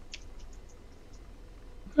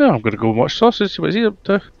 Yeah, I'm gonna go and watch Sausage, see what he's up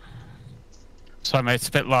to. Sorry mate, it's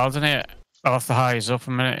a bit loud, isn't it? I'll have to high us up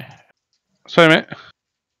a minute. Sorry, mate.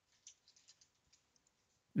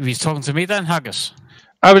 Were you talking to me then, Haggis?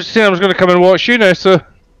 I was saying I was gonna come and watch you now, so...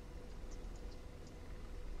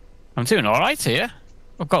 I'm doing alright here.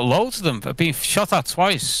 I've got loads of them. I've been shot at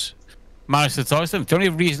twice. Managed to dodge them.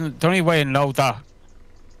 The only way I know that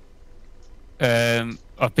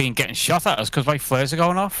I've been getting shot at is because my flares are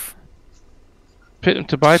going off. Put them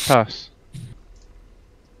to bypass.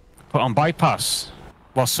 Put on bypass.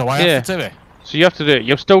 Well, so I have to do it. So you have to do it.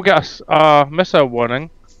 You'll still get a missile warning.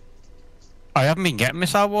 I haven't been getting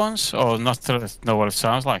missile ones, or not to know what it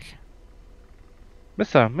sounds like.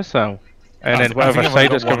 Missile. And then whatever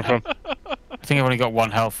side it's coming from. I think I've only got one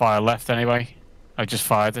hellfire left anyway. I just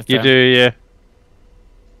fired it. You do, yeah.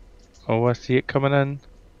 Oh, I see it coming in.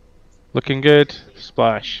 Looking good.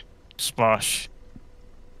 Splash. Splash.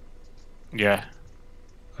 Yeah.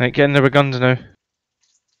 Right, getting there with guns now. There's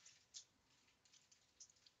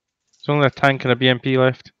only a tank and a BMP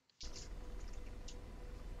left.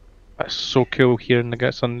 That's so cool hearing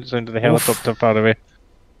the sound of the helicopter far away.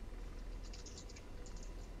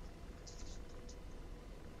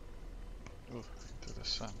 Ooh, to the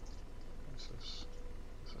sun. This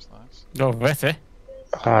is nice. Oh, better.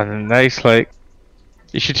 Ah, nice, like.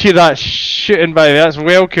 You should hear that shooting by me, that's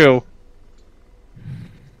well cool.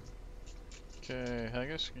 Okay,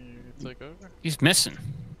 Haggis, can you take over? He's missing.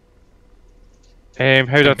 How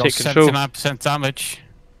do I take control? 79% damage.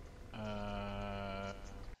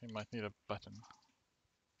 You might need a button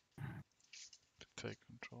to take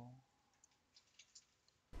control.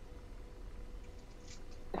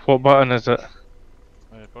 What button is it?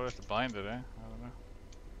 Well, you probably have to bind it, eh? I don't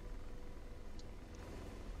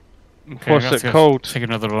know. Okay, What's it called? Take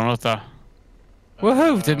another run at that.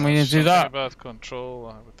 Woohoo! Didn't we do Something that? about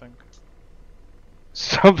control, I would think.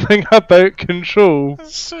 Something about control.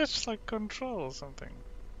 It's like control or something.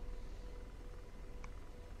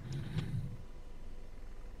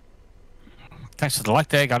 Thanks for the like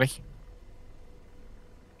there, Gary.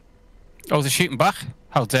 Oh, they're shooting back?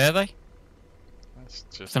 How dare they? That's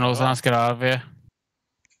just The nose lance, get out of here.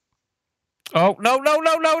 Oh, no.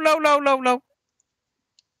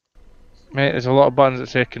 Mate, there's a lot of buttons that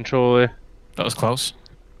say control there. That was close.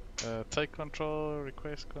 Take control,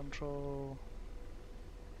 request control.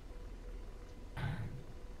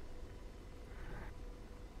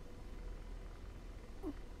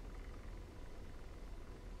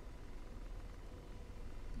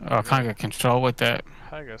 Oh, I can't get control with that.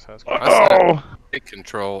 Haggis has Oh! Take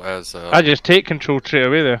control as I just take control straight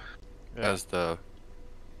away there. as the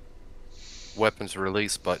weapons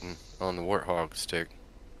release button on the Warthog stick.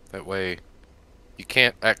 That way you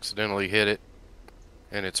can't accidentally hit it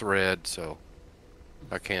and it's red, so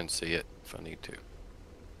I can see it if I need to.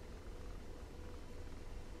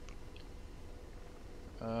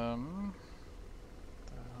 What the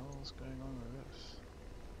hell is going on with this?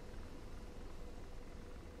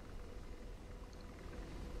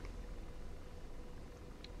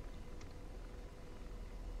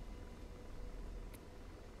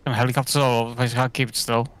 And helicopters all over the place, I can't keep it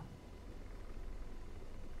still.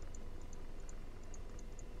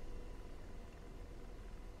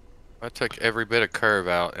 I took every bit of curve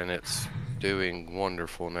out and it's doing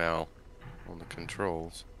wonderful now on the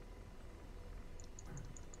controls.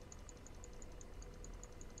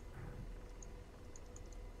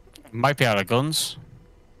 Might be out of guns.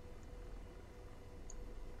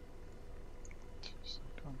 I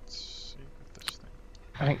can't see with this thing.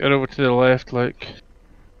 I think they're over to the left, like.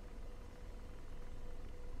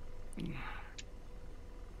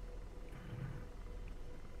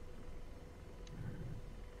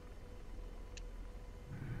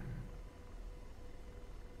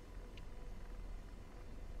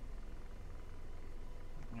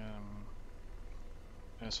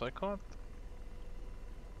 Yeah, so I caught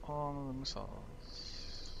all the missiles.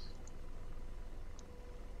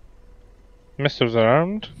 Missiles are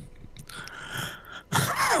armed.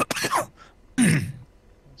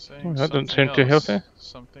 Saying that doesn't something sound too else. healthy.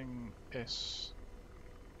 Something S.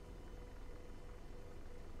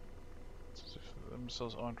 As if the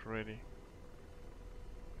missiles aren't ready.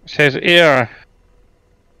 It says air.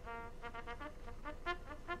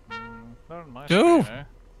 Not on my Ooh. screen, eh?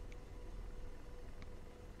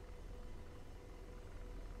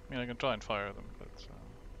 I mean, I can try and fire them, but...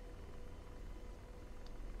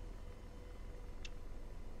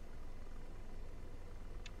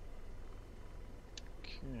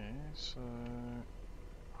 Okay, so...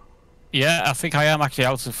 Yeah, I think I am actually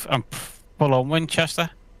out of... I'm full on Winchester.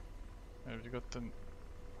 Have you you got the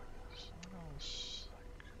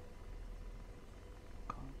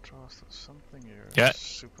contrast or something here. Yeah.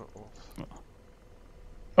 Super off.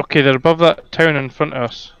 Okay, they're above that town in front of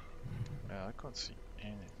us. Yeah, I can't see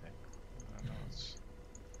anything. I don't know. It's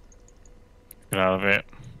Get out of it.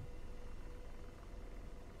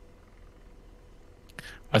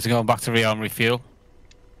 As going back to rearm refuel.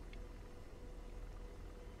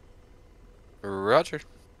 Roger.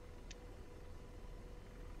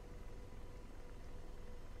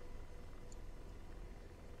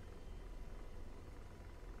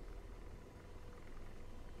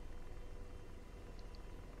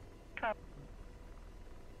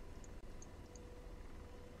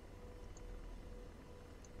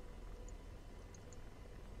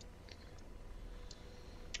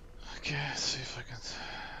 okay. Let's see if I can.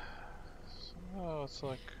 Oh, it's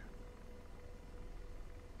like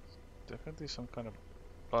definitely some kind of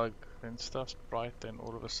bug. When stuff's bright, then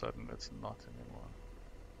all of a sudden it's not anymore.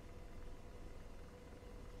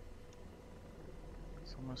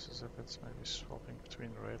 It's almost as if it's maybe swapping between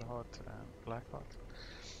red hot and black hot.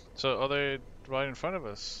 So are they right in front of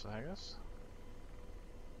us, I guess?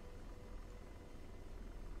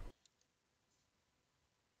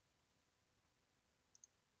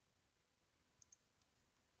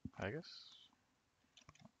 I guess.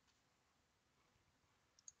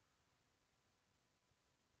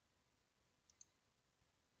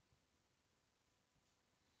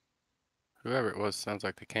 Whoever it was sounds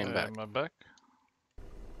like they came back. Am I back?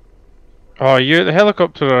 Oh, you at the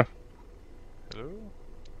helicopter? Hello?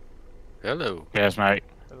 Hello. Yes, mate.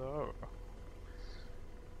 Hello.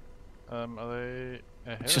 Are they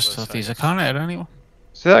ahead Just of us? thought these are can't hit anyone.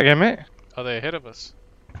 Say that again, mate. Are they ahead of us?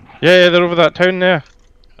 Yeah, they're over that town there.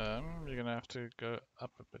 You're gonna have to go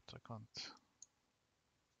up a bit. I can't.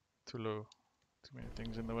 Too low. Too many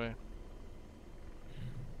things in the way.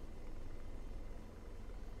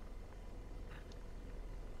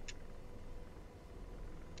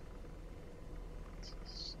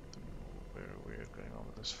 Something very weird going on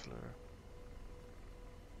with this flare.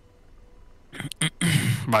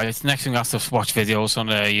 Right, it's next thing I have to watch videos on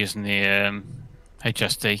using the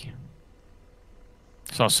HSD.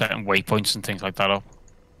 Start setting waypoints and things like that up.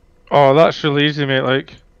 Oh, that's really easy, mate.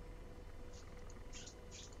 Like,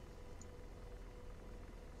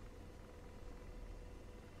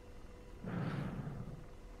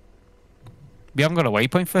 We haven't got a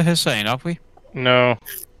waypoint for his saying, have we? no.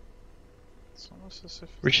 It's almost as if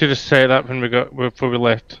We should have set that when before we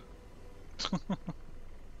left.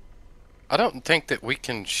 I don't think that we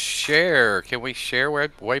can share. Can we share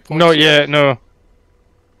waypoints? Not yet, no.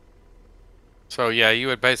 So yeah, you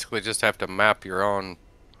would basically just have to map your own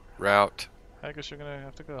route. I guess you're gonna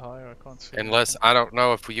have to go higher. I can't see. Unless, I don't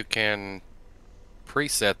know if you can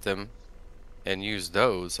preset them and use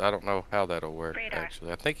those. I don't know how that'll work,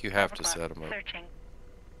 actually. I think you have to set them up.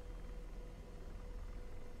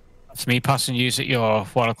 It's me passing you at your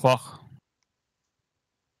 1 o'clock.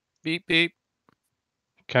 Beep, beep.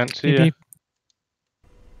 Can't see Beep, you. beep.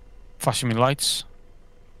 Flashing me lights.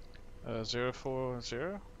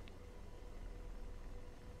 040.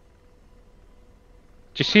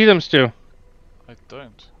 Do you see them still? I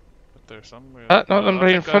don't. But they're somewhere. Not them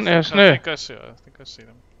right in front of us now. I think I see them.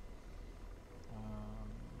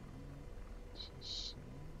 Let's just see.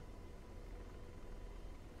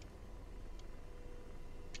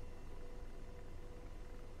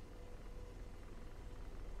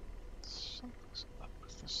 Something's up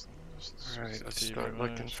with this thing. Alright, let's start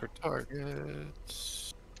looking for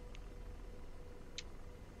targets.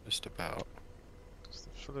 Just about. The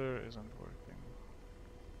flare isn't working.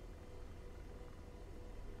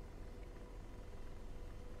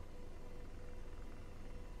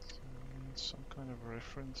 So I need some kind of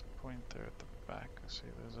reference point there at the back. I see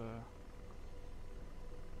there's a.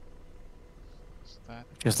 Is that?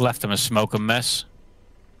 Just left him a smoking mess.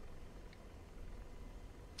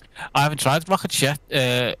 I haven't tried rockets yet.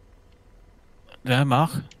 Yeah, Mark.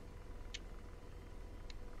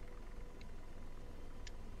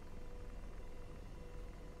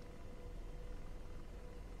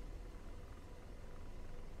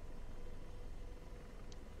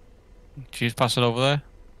 She's pass it over there.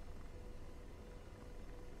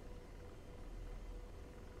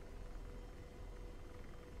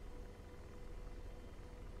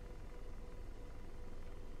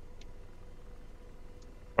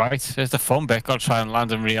 Right, there's the fun bit. Got to try and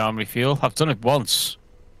land and rearm refuel. I've done it once.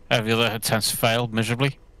 Every other attempts failed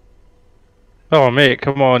miserably. Oh, mate,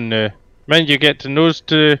 come on. Man, you get the nose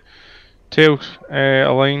to tail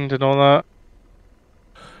aligned and all that.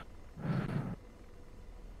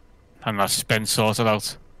 And that spin sorted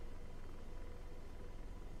out.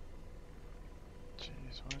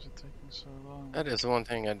 That is the one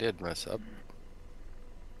thing I did mess up.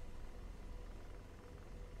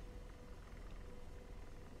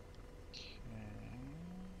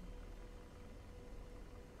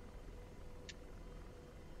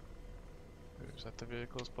 Is that the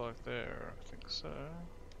vehicles parked there? I think so.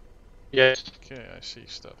 Yes. Okay, I see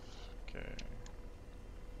stuff. Okay.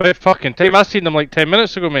 Wait, fucking time. I seen them like 10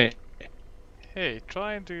 minutes ago, mate. Hey,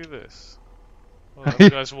 try and do this. Well,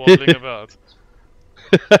 that guy's wobbling about.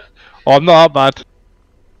 Oh, I'm not that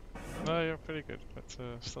bad. No, you're pretty good, but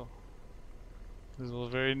still. This is all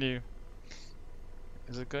very new.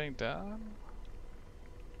 Is it going down?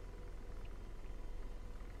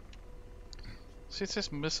 See, it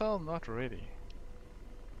says missile not ready.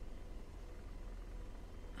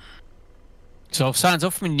 So signs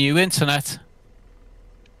up from a new internet.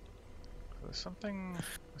 There's something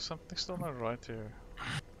still not right here.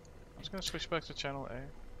 I'm just gonna switch back to channel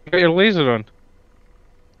A. Got your laser on.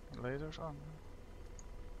 Laser's on.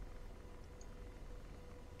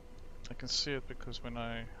 I can see it because when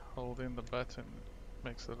I hold in the button, it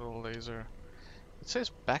makes a little laser. It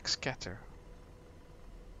says backscatter.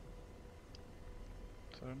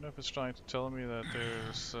 So I don't know if it's trying to tell me that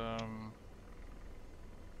there's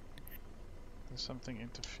something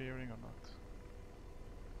interfering or not.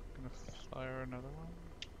 I'm gonna fire another one.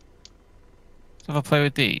 So if I play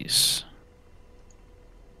with these.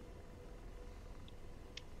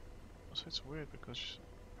 So it's weird because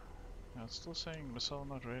it's still saying missile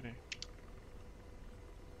not ready.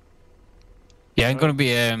 Yeah, I'm gonna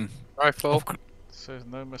be Rifle. It says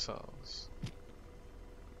no missiles.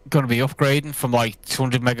 Gonna be upgrading from like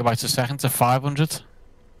 200 megabytes a second to 500.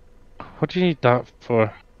 What do you need that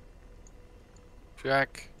for?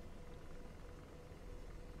 Jack.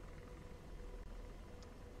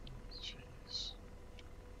 Jeez.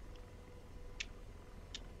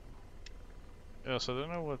 Yeah, so I don't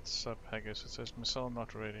know what's up, Haggis. It says missile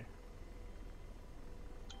not ready.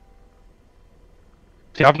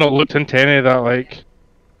 See, I've not looked into any of that, like.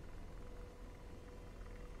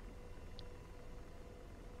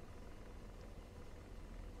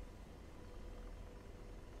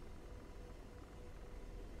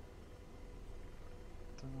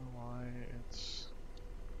 Don't know why it's.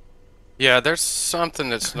 Yeah, there's something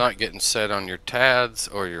that's not getting set on your TADS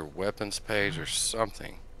or your weapons page or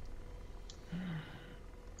something.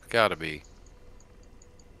 Gotta be.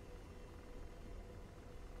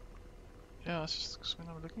 Yeah, it's just 'cause when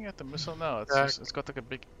I'm looking at the missile now, it's got like a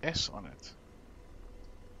big S on it.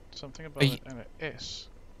 Something about it and an S.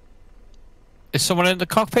 Is someone in the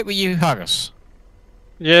cockpit with you, Haggis?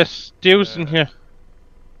 Yes, Steele's in here.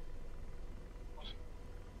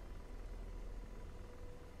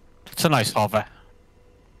 It's a nice hover.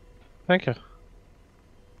 Thank you.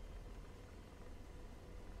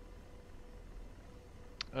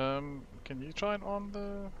 Can you try and on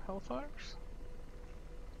the Hellfires?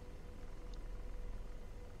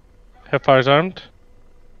 Hellfire's armed.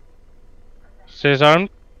 Stays armed.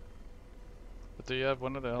 But do you have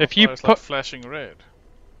one of the Hellfires If you like put- flashing red?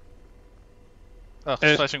 Oh,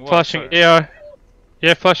 It's flashing white. flashing sorry. AR.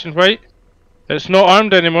 Yeah, flashing white. It's not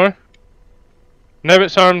armed anymore. Now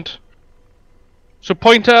it's armed. So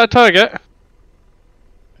point at a target.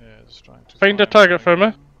 Yeah, just trying to Find a target for me.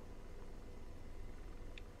 Where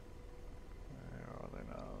are they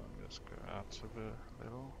now? Let me just go out to the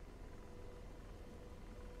level.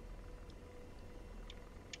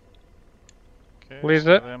 Okay, Laser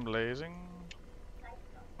so it. them lasing.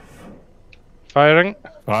 Firing.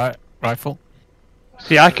 Right, rifle.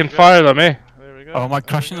 See, I can fire them, eh? There we go. Oh, am I there we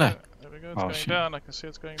crashing go, there? There we go, it's Oh, going shit. down. I can see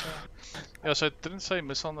it's going down. Yeah, so it didn't say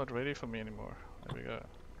missile not ready for me anymore. There we go.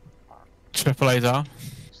 Triple A down.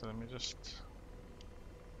 So let me just.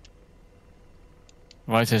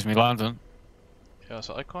 Right, here's me landing. Yeah,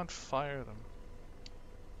 so I can't fire them.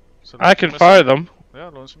 So I launch a can missile. fire them. Yeah,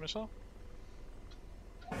 launch a missile.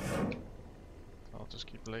 I'll just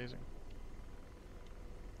keep blazing.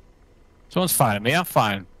 Someone's firing me, I'm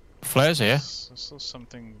fine. Flares here. There's still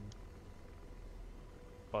something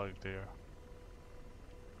bugged there.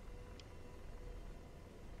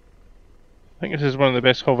 I think this is one of the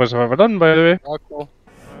best hovers I've ever done, by the way. Rifle.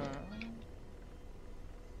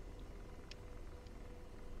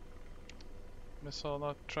 Missile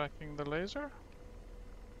not tracking the laser?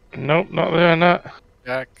 Nope, not there and that.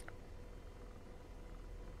 Jack.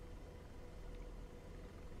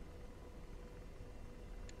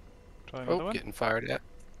 Try another Oh, one? getting fired at.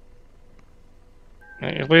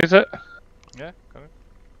 Right, you laser it. Yeah, got it.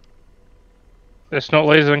 It's not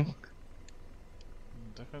lasering.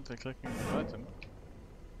 Definitely clicking the button.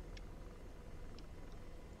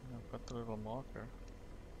 I've got the little marker.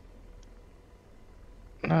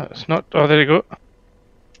 No, it's not. Oh, there you go.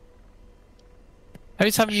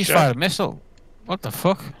 Every time you Shit. fire a missile, what the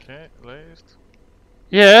fuck? Okay, laced.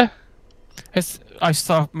 Yeah. I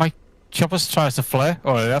start my chopper tries to flare,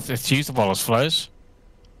 or it's usable as flares.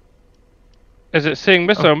 Is it saying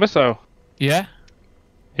missile, missile? Yeah.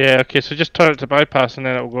 Yeah, okay, so just turn it to bypass and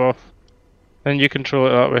then it'll go off. Then you control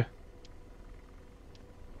it that way.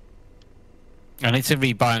 I need to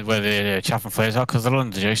rebind where the chaff and flares are because the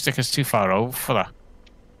London joystick is too far over for that.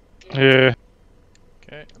 Yeah.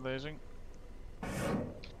 Okay, lasing.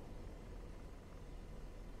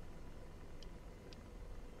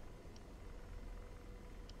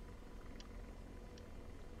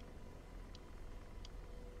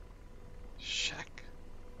 Shack.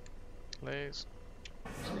 Lays.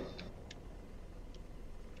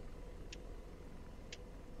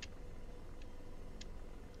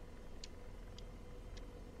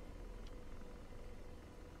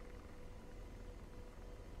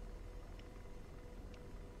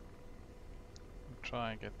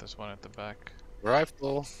 Try and get this one at the back.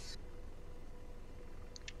 Rifle.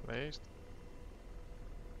 Laced.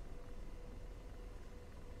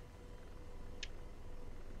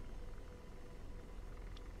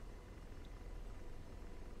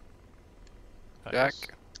 Jack.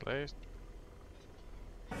 Laced.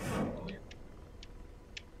 Okay.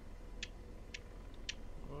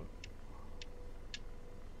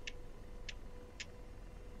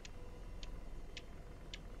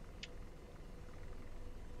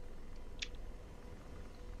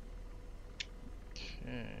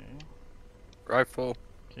 Rifle.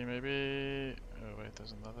 Okay, maybe. Oh wait,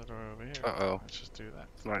 there's another door over here. Uh-oh. Let's just do that.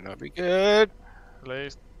 Might not be good.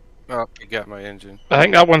 Laced. Oh, you got my engine. I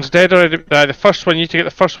think that one's dead already. The first one, you need to get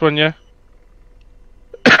the first one, yeah?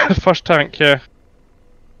 The first tank, yeah.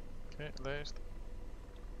 Okay, laced.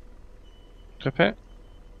 Clip it.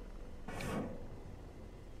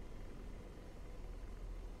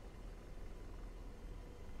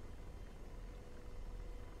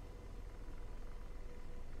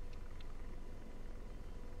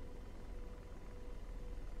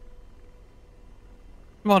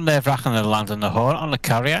 More nerve-wracking than landing the horn on a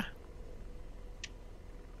carrier.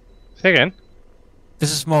 Say again?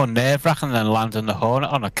 This is more nerve-wracking than landing the horn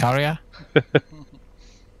on a carrier. Okay.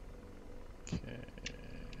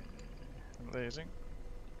 Lasing.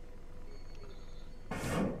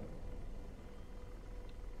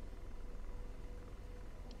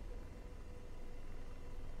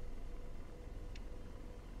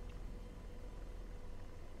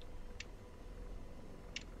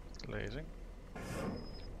 Lasing.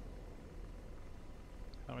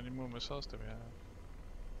 How many more missiles do we have?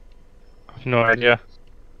 I've no idea.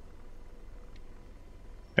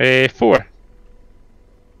 4.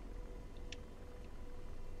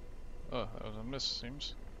 Oh, that was a miss,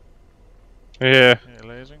 seems. Yeah. Yeah,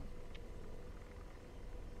 lasing.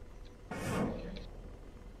 At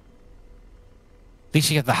least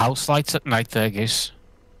you get the house lights at night there, Goose.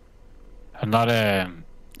 And not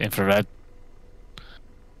infrared.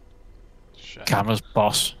 Shit. Cameras,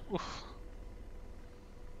 boss. Oof.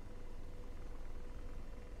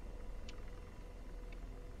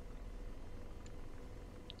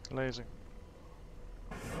 Lasing.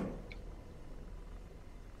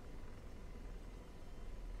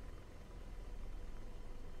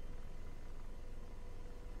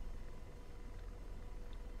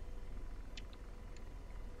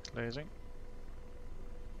 Lasing.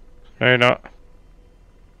 No, you're not.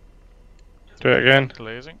 Do it again.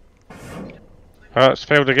 Lasing. Oh, it's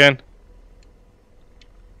failed again.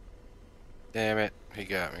 Damn it, he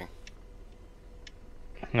got me.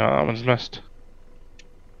 No, that one's missed.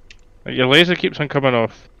 Your laser keeps on coming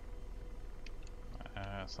off.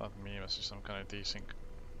 It's not me, it's just some kind of desync.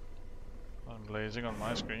 I'm lasing on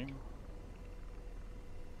my screen.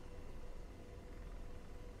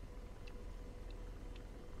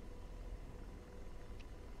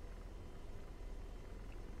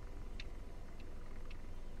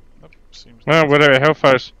 Nope, seems No, we're out of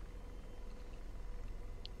hellfires.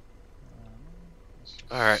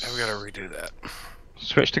 Alright, I've got to redo that.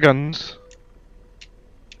 Switch to guns.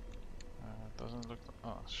 Doesn't look.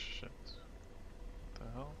 Oh shit. What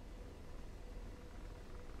the hell?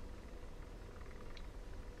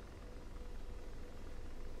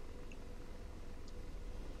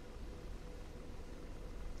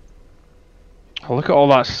 Oh, look at all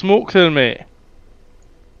that smoke there, mate.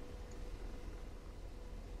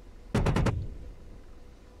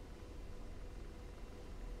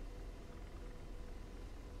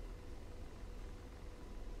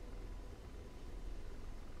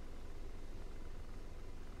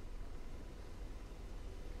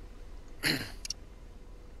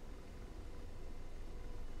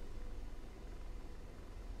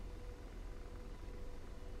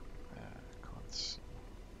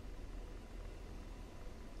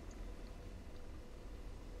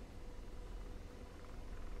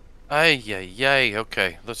 Ay, ay, ay.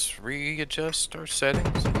 Okay, let's readjust our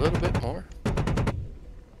settings a little bit more. Can't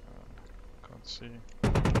see.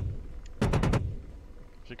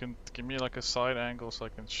 If you can give me like a side angle so I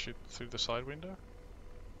can shoot through the side window.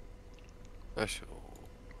 Special.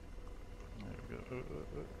 There we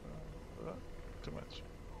go. Too much.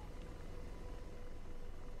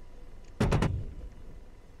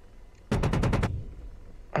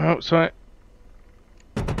 Oh, sorry.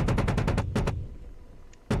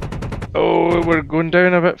 Oh, we're going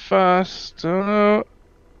down a bit fast. Oh no.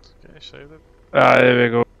 Okay, saved it. Ah, there we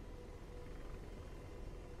go.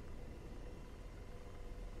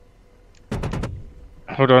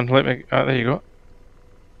 Hold on, let me. Ah, there you go.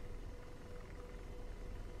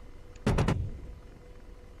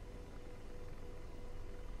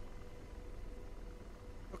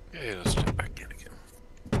 Okay, let's jump back in again.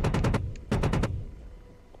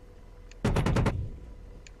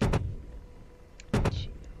 Let's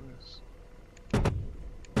see who is.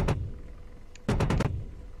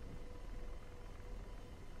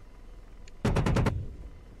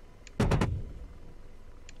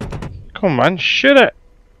 Come on, shoot it.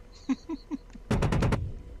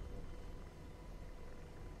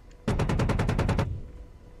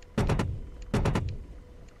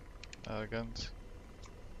 Guns.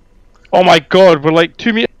 Oh my god, we're like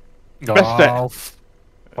 2 meters. Missed it. Oh,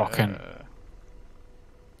 fucking.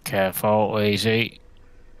 Careful, easy.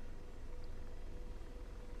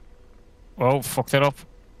 Oh, fucked it up.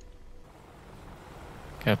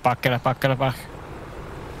 Get it back, get it back, get it back.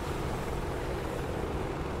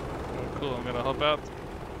 Oh, cool, I'm gonna hop out.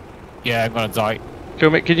 Yeah, I'm gonna die.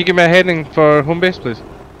 Cool, mate, can you give me a heading for home base, please?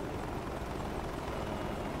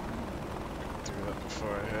 Do that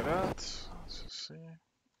before I head out. Let's just see.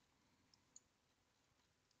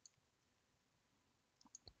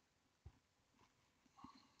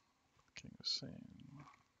 King of Sane.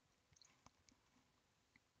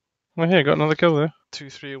 Oh, here, got another kill there.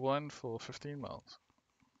 231 for 15 miles.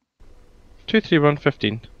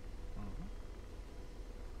 23115.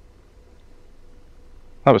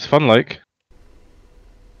 That was fun, like.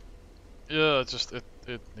 Yeah, just it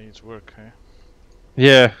needs work, hey?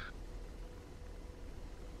 Yeah.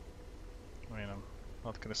 I mean, I'm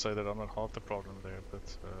not gonna say that I'm not half the problem there,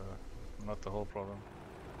 but not the whole problem.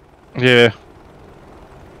 Yeah.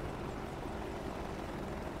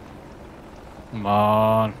 Come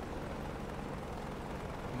on.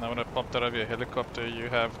 Now when I popped out of your helicopter, you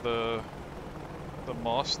have the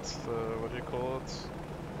mast, what do you call it?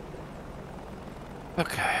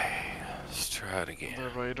 Okay, let's try it again. The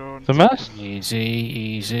radar. The mast? Easy,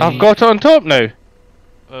 easy. I've got it on top now.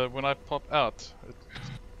 When I pop out,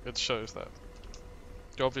 it shows that.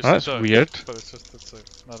 You obviously That's don't, weird. but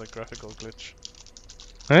it's not a graphical glitch.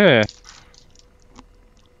 Yeah.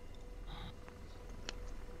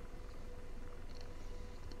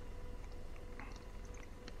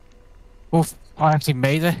 Oof, I actually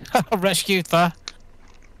made it. I rescued that.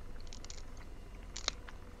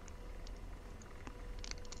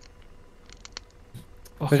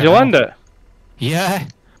 Did you land it? Yeah.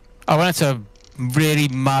 I went into a really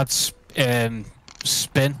mad spin,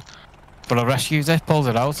 but I rescued it, pulled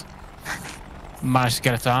it out. Managed to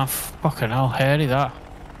get it down. Fucking hell, hairy that.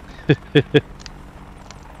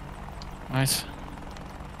 Right.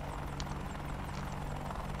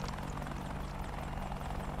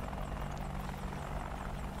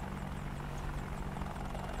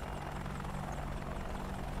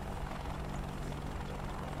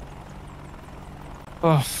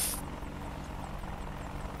 Oh.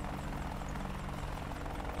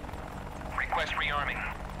 Request rearming.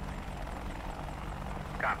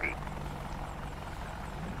 Copy.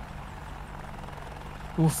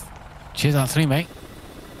 Oof. Cheers on 3, mate.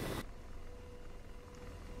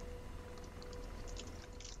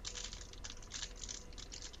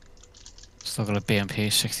 Still got a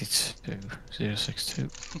BMP 62062.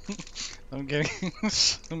 I'm getting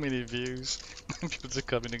so many views. People just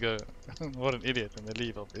come in and go, what an idiot, and they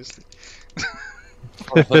leave, obviously.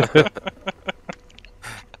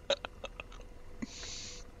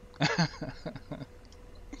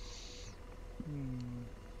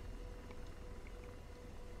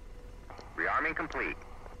 Rearming complete.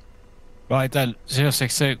 Right then,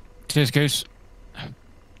 062. Cheers, Goose.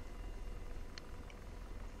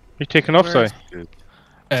 You taking off, sorry?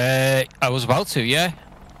 I was about to, yeah.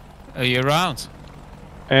 Are you around?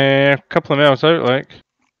 A couple of miles out, like.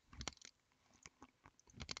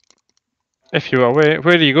 If you are, where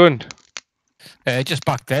are you going? Just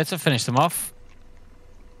back there to finish them off.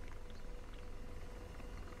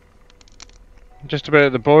 Just about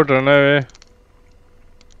at the border now, eh?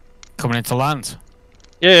 Coming into land.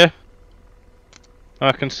 Yeah.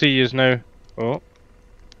 I can see yous now. Oh.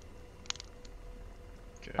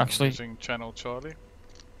 Okay, Actually- I'm using channel Charlie.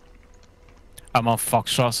 I'm on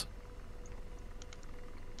Foxtrot.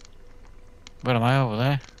 Where am I over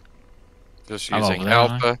there? Just I'm using over there,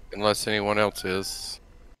 aren't Alpha, unless anyone else is.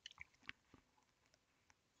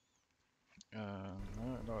 No,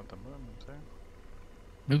 not at the moment,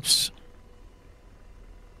 eh? Oops.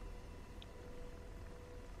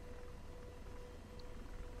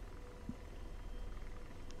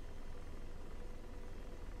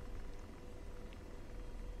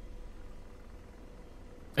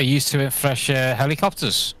 Are you used to in fresh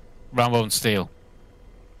helicopters? Rambo and Steel.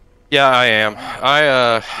 Yeah, I am.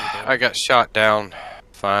 I got shot down.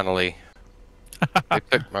 Finally, they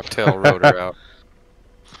took my tail rotor out.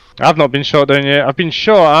 I've not been shot down yet. I've been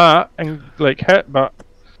shot at and like hit, but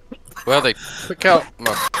Well, they took out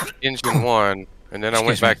my engine one, and then I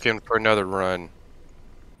went Excuse me. back in for another run,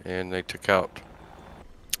 and they took out.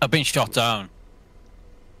 I've been shot down,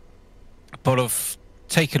 but I've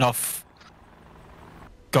taken off,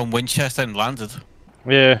 gone Winchester and landed.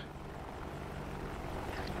 yeah.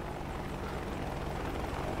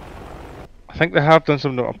 I think they have done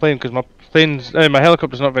something to my plane because my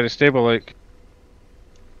helicopter's not very stable. Like,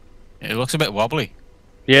 It looks a bit wobbly.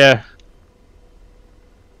 yeah.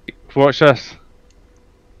 Watch this.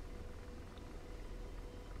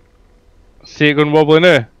 See it going wobbly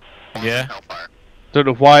now? Yeah. Don't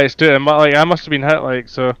know why it's doing it. Like, I must have been hit, like,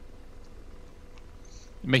 so.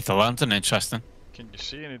 Make the landing interesting. Can you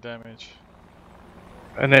see any damage?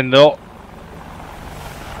 And then the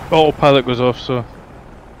autopilot goes off, so.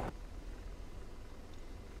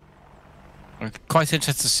 I'm quite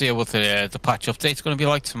interested to see what the patch update's going to be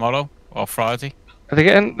like tomorrow or Friday. Are they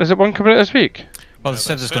getting? Is it one coming out this week? Well, Yeah, they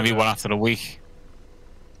said they there's going to said be one after a week.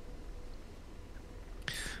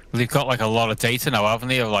 They've got like a lot of data now, haven't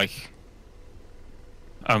they? Of like,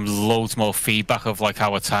 loads more feedback of like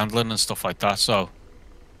how it's handling and stuff like that. So,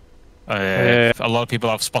 a lot of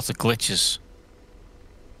people have spotted glitches.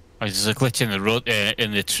 Like, there's a glitch in the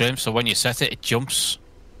in the trim, so when you set it, it jumps.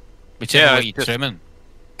 Whichever Yeah, way it's you're just- trimming.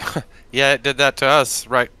 Yeah, it did that to us,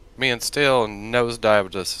 right? Me and Steel and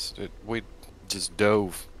nosedived us. We just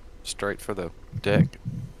dove straight for the deck.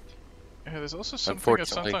 Yeah, there's also something that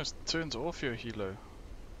Unfortunately. sometimes turns off your helo.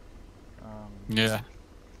 Yeah.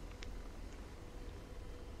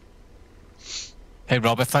 Hey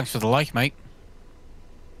Robert, thanks for the like, mate.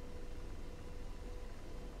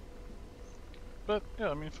 But yeah,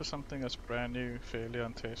 I mean, for something that's brand new, fairly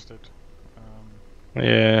untested.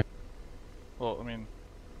 Yeah. Well, I mean,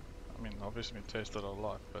 obviously been tested a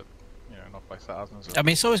lot, but you know, not by thousands. Of I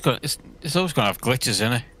mean, it's always going to have glitches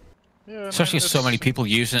in it. yeah, and Especially with so many people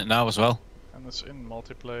using it now as well. And it's in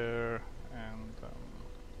multiplayer, and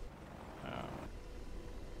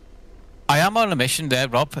I am on a mission there,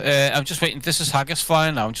 Rob. I'm just waiting. This is Haggis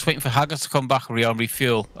flying now. I'm just waiting for Haggis to come back,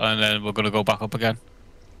 refuel, and then we're going to go back up again.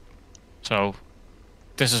 So,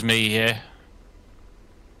 this is me here.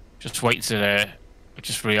 Just waiting to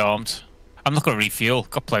just rearmed. I'm not going to refuel.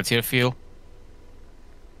 Got plenty of fuel.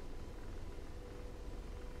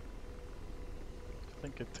 I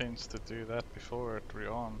think it tends to do that before it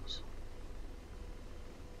rearms.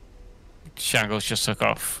 Shango's just took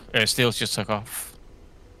off. Steel's just took off.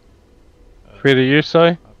 Where do you say?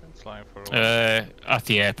 I've been flying for a while. At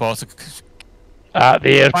the airport. At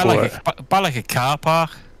the By airport. like a car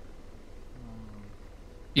park.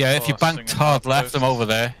 Yeah, if you Passing bank an hard left, I'm outpost. over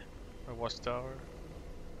there. A watchtower.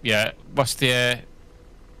 Yeah, what's the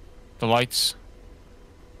lights?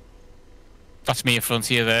 That's me in front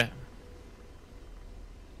of you there.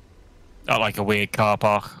 Not like a weird car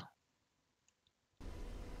park.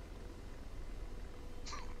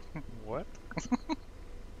 What?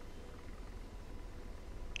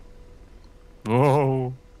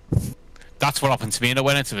 Whoa. That's what happened to me and I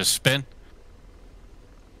went into a spin.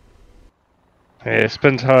 Yeah, it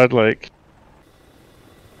spins hard, like.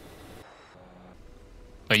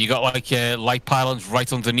 But you got like light pylons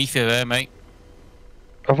right underneath you there, mate.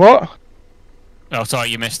 A what? Oh, sorry,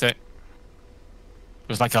 you missed it. It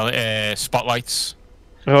was like a spotlights.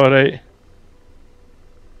 Alright.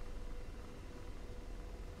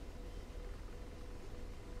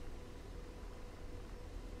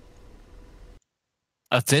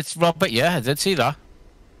 I did, Robert. Yeah, I did see that.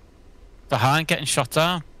 Behind getting shot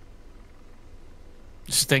down.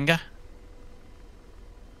 Stinger.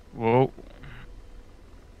 Whoa.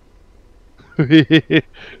 I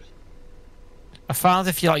found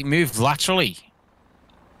if you like move laterally,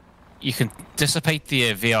 you can dissipate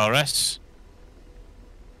the VRS.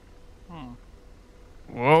 Hmm.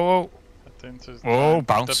 Whoa. I tend to Whoa, try and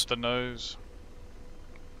bounce. dip the nose.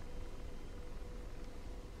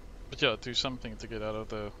 Yeah, do something to get out of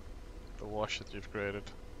the wash that you've created.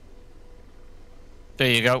 There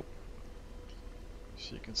you go.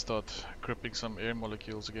 So you can start gripping some air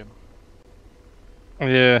molecules again.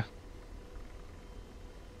 Yeah.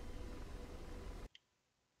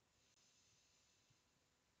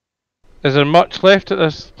 Is there much left at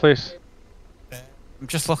this place? I'm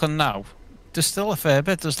just looking now. There's still a fair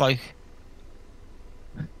bit. There's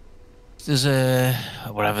a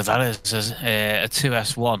whatever that is. There's a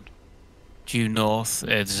 2S1 due north.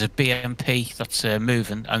 There's a BMP that's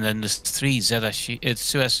moving, and then there's 3 ZSU.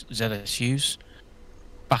 It's 2S ZSUs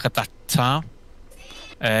back at that time.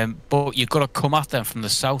 But you've got to come at them from the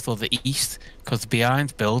south or the east because they're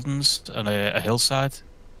behind buildings and a hillside.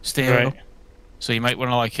 Steering up. So you might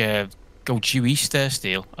want to go due east there,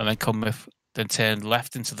 Steel, and then then turn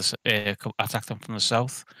left into the attack them from the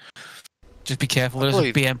south. Just be careful. There's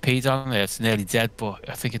a BMP down there. It's nearly dead, but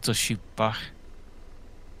I think it does shoot back.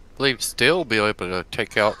 I believe Steel will be able to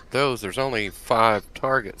take out those. There's only 5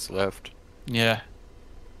 targets left. Yeah.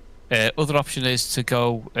 Other option is to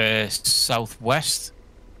go southwest.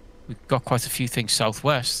 We've got quite a few things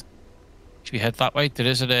southwest. Should we head that way? There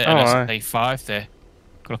is an NSA-5 there.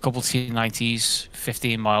 Got a couple T-90s,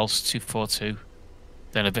 15 miles, 242.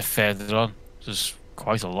 Then a bit further on, there's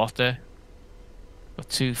quite a lot there. Got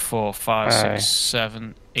 2, 4, 5, 6,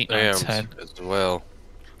 7, 8, 9, 10 as well.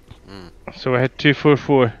 So we had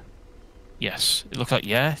 244. Yes, it looks like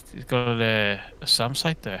it's got a SAM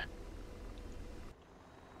site there.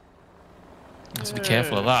 Have to be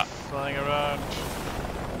careful of that. Flying around.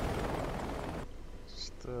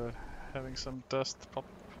 Just having some dust pop.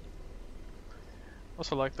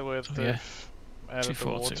 Also like the way that they've added the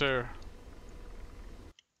water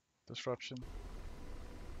disruption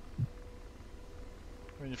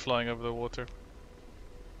when you're flying over the water.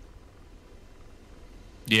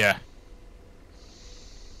 Yeah.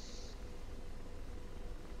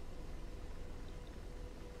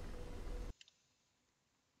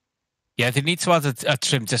 Yeah, they need to add a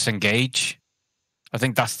trim disengage. I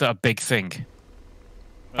think that's a big thing.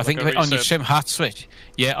 I think on your trim hat switch,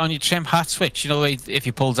 on your trim hat switch, you know, if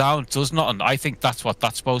you pull down, it does nothing. I think that's what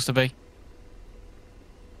that's supposed to be.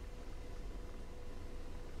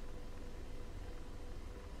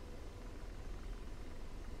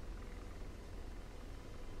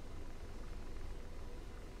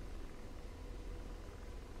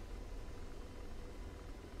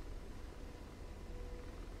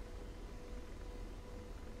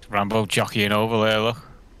 Rambo jockeying over there, look.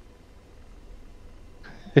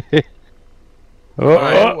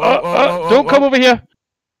 Don't come over here!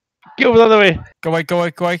 Get over the other way! Go away, go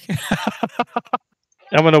away, go away.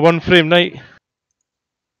 I'm on a 1-frame night.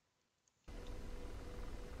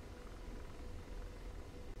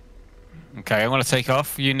 Okay, I'm going to take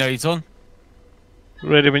off. You know you're done.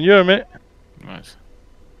 Ready when you are, mate. Right.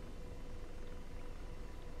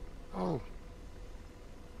 Oh.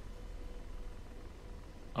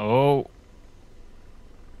 Oh.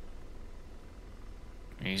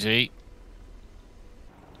 Easy.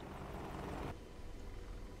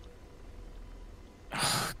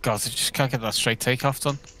 God, I just can't get that straight takeoff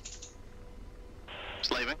done.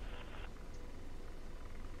 Slaving.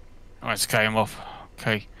 Alright, okay, I'm up.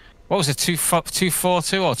 Okay. What was it, 242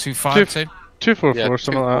 or 252? 244,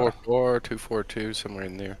 something like that. 244, 242, somewhere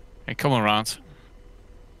in there. Hey, come around.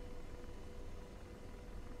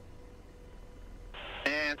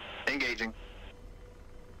 And engaging.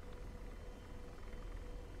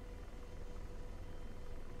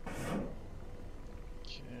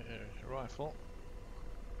 Okay, rifle.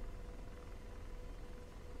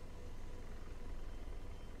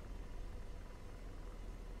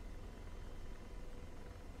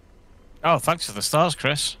 Oh, thanks for the stars,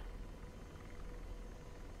 Chris.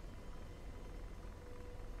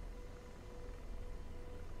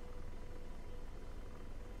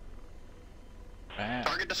 Bam.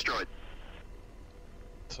 Target destroyed.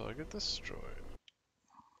 Target destroyed.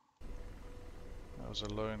 That was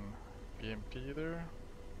a lone BMP there.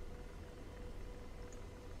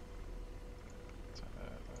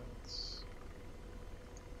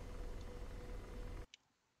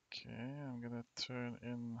 Okay, I'm gonna turn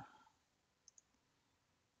in.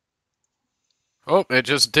 Oh, it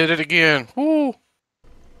just did it again. Woo!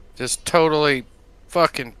 Just totally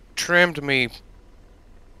fucking trimmed me.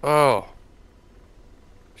 Oh.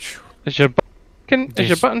 Is your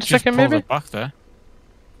button sticking maybe? Back there.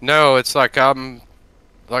 No, it's like I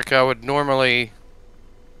would normally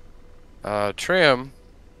trim,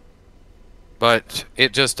 but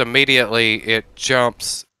it just immediately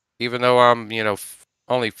jumps, even though I'm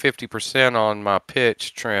only 50% on my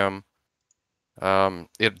pitch trim.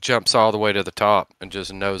 it jumps all the way to the top and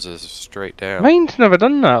just noses straight down. Mine's never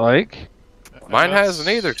done that, like. Mine hasn't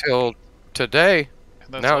either till today.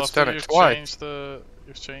 That's Now it's done after it you've twice.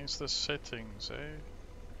 changed the settings, eh?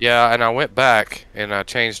 Yeah, and I went back and I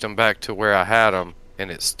changed them back to where I had them, and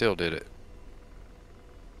it still did it.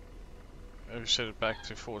 Have you set it back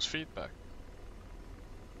to force feedback?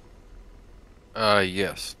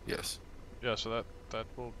 Yes. Yeah, so that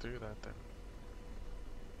will do that then.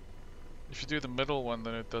 If you do the middle one,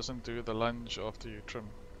 then it doesn't do the lunge after you trim.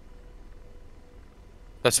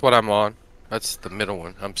 That's what I'm on. That's the middle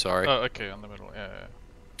one. I'm sorry. Oh, okay, on the middle. Yeah.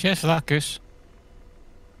 Cheers for that, Goose.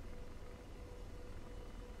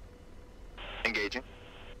 Engaging.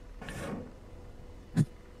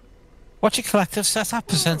 What's your collective setup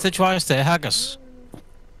percentage-wise there, Haggis?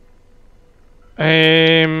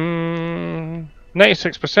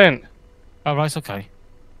 96%. Oh, right, okay. I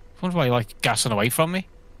wonder why you like gassing away from me.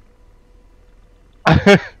 Why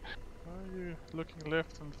are you looking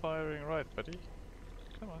left and firing right, buddy?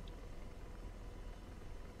 Come on.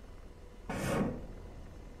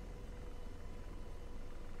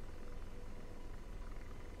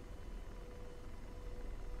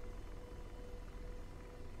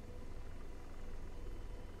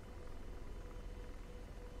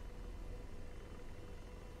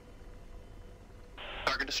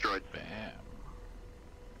 Target destroyed. Bam.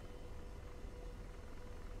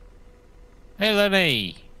 Hey,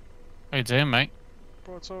 Lenny. How you doing, mate?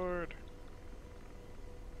 Broadsword.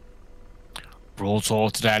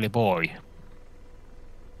 Broadsword to Daily Boy.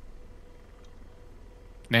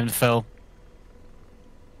 Name the film.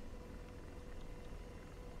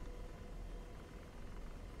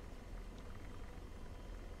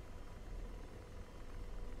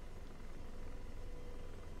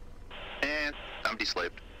 And I'm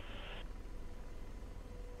deslaved.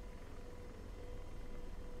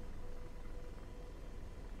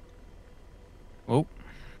 Oh.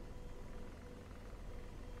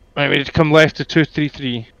 Right, we need to come left to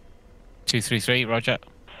 233. 233, roger.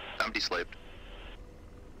 I'm deslaved.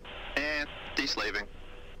 And deslaving.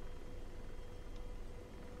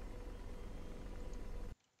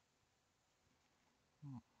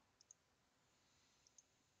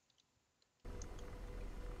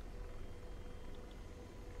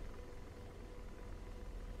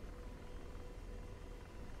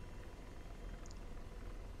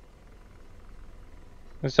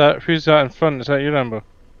 Who's that in front? Is that you, Rambo?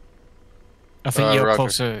 I think you're Roger.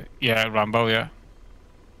 closer. Yeah, Rambo, yeah.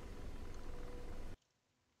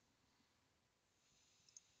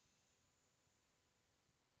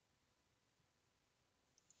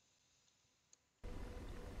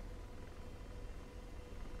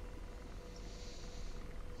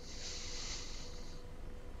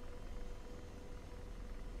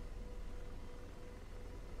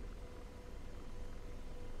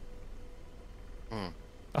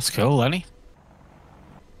 That's cool, Lenny.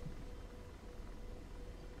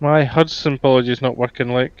 My HUD symbology is not working,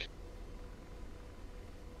 like.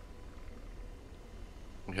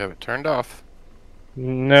 You have it turned off.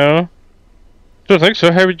 No. Don't think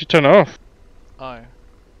so. How would you turn it off? Aye.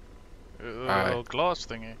 The Aye. little glass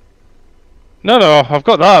thingy. No, I've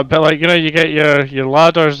got that, but like, you know, you get your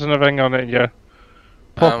ladders and everything on it, your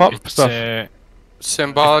pop-up It's, stuff.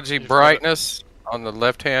 Symbology You've got it. brightness on the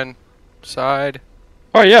left-hand side.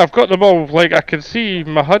 Oh yeah, I've got them all, like, I can see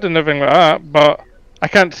my HUD and everything like that, but I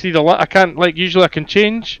can't see the I can't, like, usually I can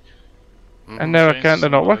change, and now I Change can't, they're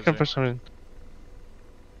not working symbology. for some reason.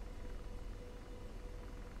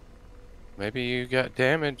 Maybe you got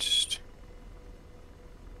damaged.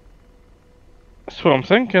 That's what I'm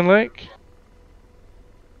thinking, like.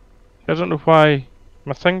 I don't know why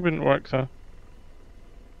my thing wouldn't work though.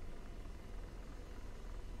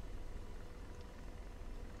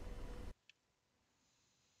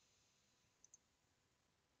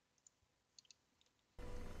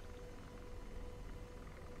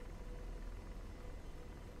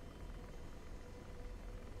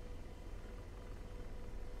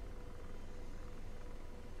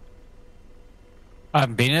 I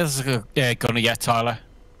haven't been here. There's a gunner yet, Tyler.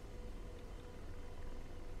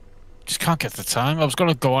 Just can't get the time. I was going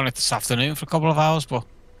to go on it this afternoon for a couple of hours, but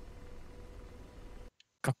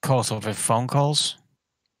got caught up with phone calls.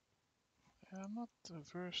 Yeah, I'm not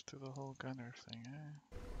averse to the whole gunner thing,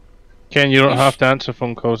 eh? Ken, you don't have to answer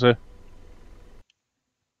phone calls, eh?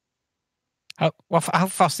 How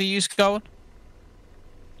fast are you going?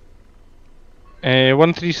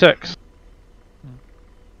 136.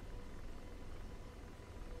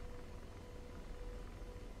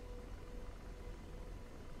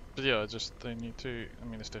 But yeah, just they need to. I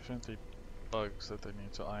mean, it's definitely bugs that they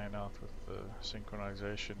need to iron out with the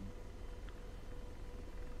synchronization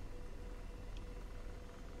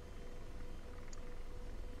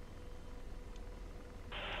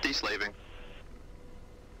Deslaving.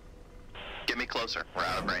 Get me closer. We're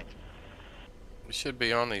out of range. We should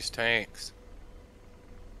be on these tanks.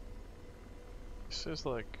 It says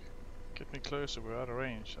like, get me closer, we're out of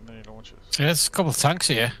range, and then he launches. So there's a couple of tanks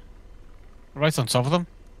here. Right on top of them.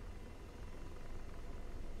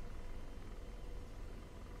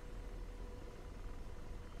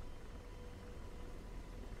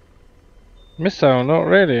 Missile, not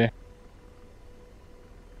ready.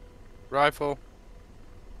 Rifle.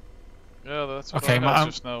 Yeah, that's what Okay, I had I'm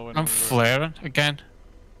just now when I'm we were... flaring again.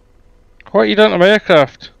 What you done to my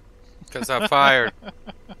aircraft? Because I fired.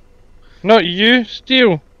 Not you,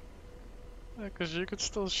 Steel. Yeah, because you could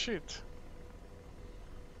still shoot.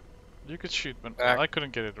 You could shoot, but Back. I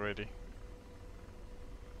couldn't get it ready.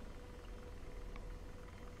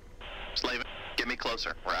 Slaving. Get me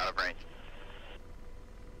closer. We're out of range.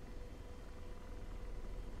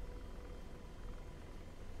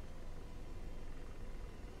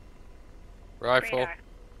 Rifle. Radar.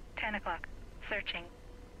 10 o'clock. Searching.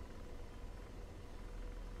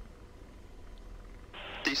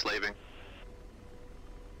 Deslaving.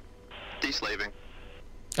 Deslaving.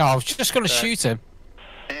 Oh, I was just going to Okay. shoot him.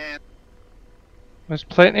 And There's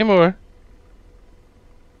plenty more.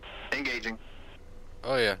 engaging.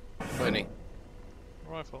 Oh yeah, plenty.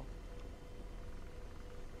 Rifle.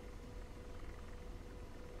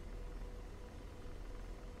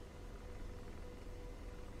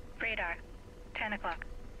 Radar. 10 o'clock.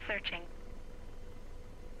 Searching.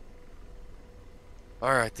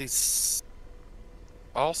 Alright, these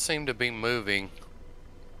all seem to be moving.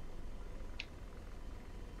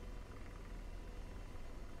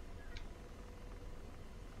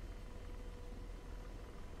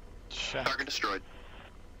 Shack. Target destroyed.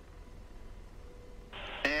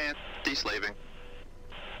 And deslaving.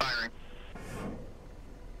 Firing.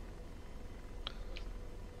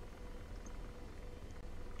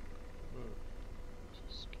 Ooh.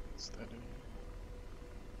 Just get steady.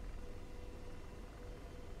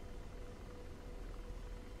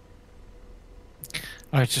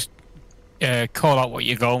 I just call out what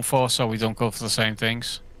you're going for, so we don't go for the same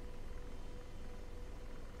things.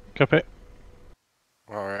 Copy.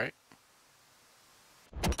 Alright.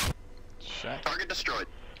 Shack. Target destroyed.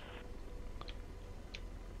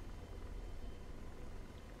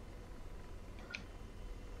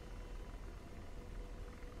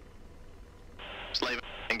 Slaving.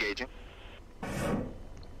 Engaging. What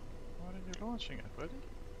are you launching it,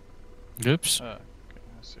 buddy? Oops. Ah, okay,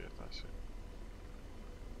 I see it, I see it.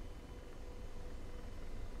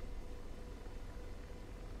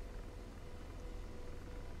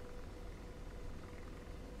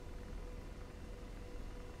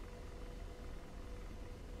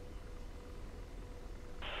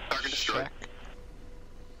 Target destroyed. Shack.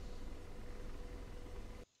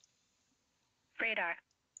 Radar.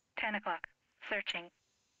 10 o'clock. Searching.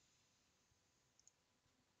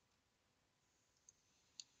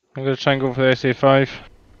 I'm gonna try and go for the SA5.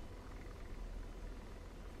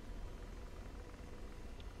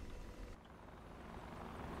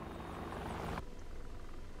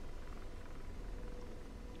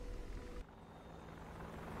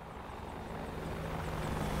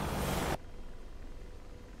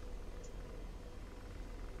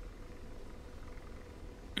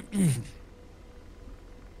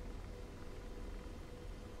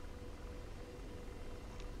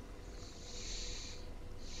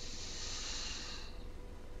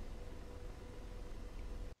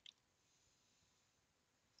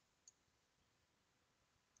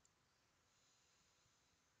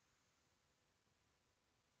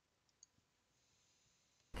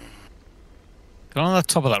 They're on the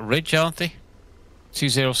top of that ridge, aren't they?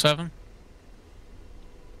 207.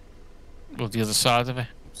 Or the other side of it.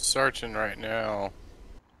 Searching right now.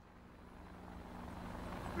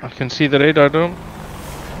 I can see the radar dome.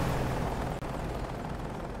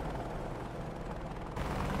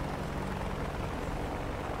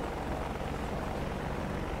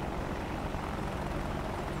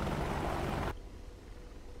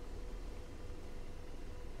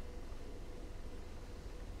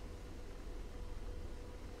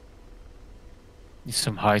 Need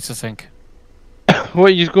some height, I think. What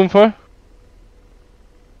are you going for?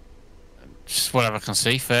 Just whatever I can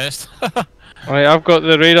see first. Right, I've got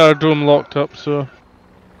the radar dome locked up, so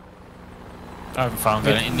I haven't found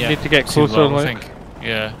Need- anything yet. need to get Too closer, low, I like. think.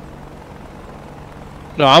 Yeah.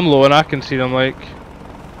 no, I'm low and I can see them. Like,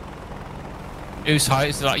 Whose height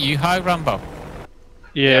is that? You high, Rambo?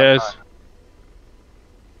 yes.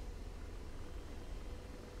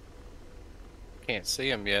 Can't see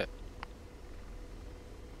him yet.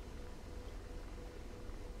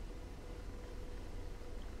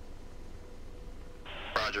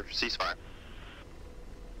 Roger. ceasefire.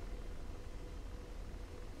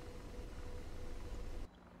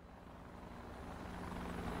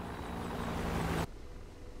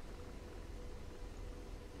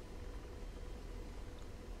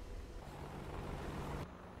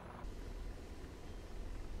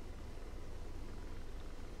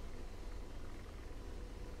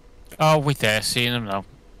 Oh, wait there, seeing him now.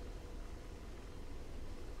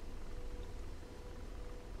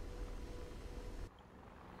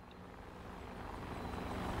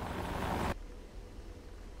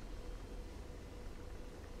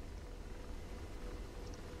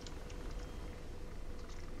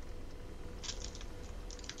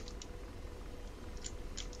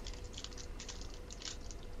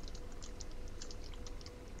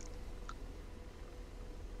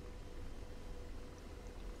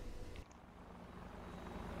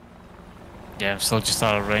 Yeah, I'm still just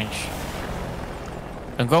out of range.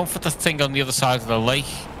 I'm going for the thing on the other side of the lake.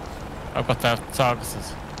 I've got that targeted.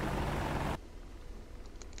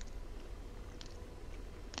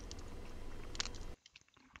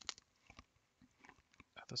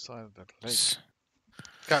 Other side of the lake.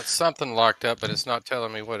 Got something locked up, but it's not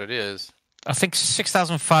telling me what it is. I think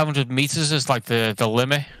 6,500 meters is like the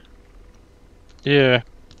limit. Yeah.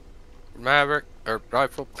 Maverick or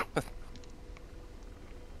rifle.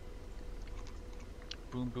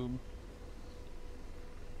 Boom, boom.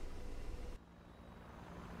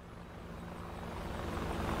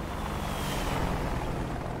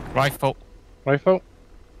 Rifle. Rifle.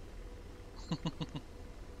 Who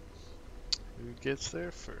gets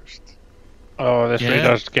there first? Oh, this Yeah,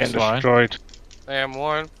 radar's getting that's fine. destroyed. Am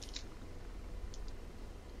one.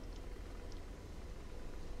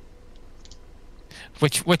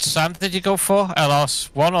 Which SAM did you go for?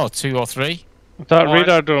 LS1 or 2 or 3? That One.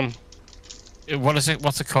 radar dome. What is it?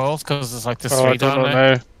 What's it called? Because there's like the Oh, 3 I don't down know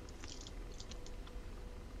there. now.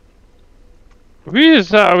 Who is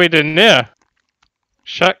that away down there?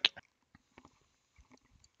 Shack.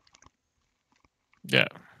 Yeah.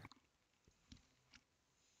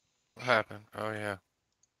 What happened? Oh yeah.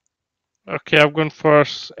 Okay, I'm going for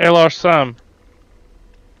LR Sam.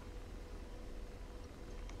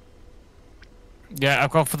 Yeah,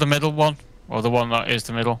 I've gone for the middle one. Or the one that is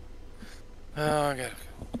the middle. Oh, I got it.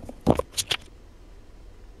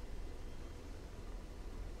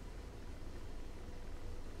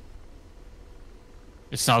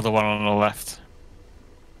 It's now the one on the left.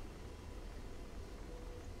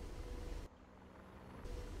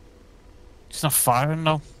 It's not firing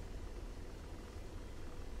though.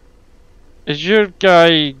 Is your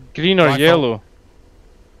guy green or Rifle. yellow?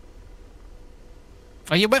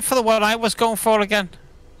 Oh, you went for the one I was going for again?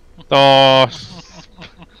 Oh.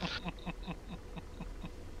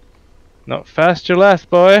 Not fast your last,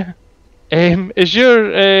 boy. Is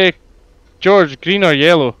your George green or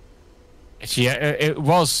yellow? It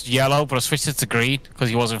was yellow, but I switched it to green because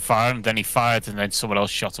he wasn't firing. Then he fired, and then someone else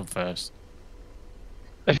shot him first.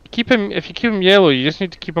 If you keep him yellow, you just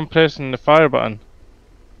need to keep on pressing the fire button.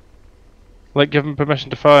 Like give him permission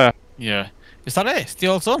to fire. Yeah. Is that it? The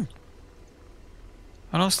all done?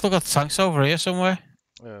 I know I've still got tanks over here somewhere.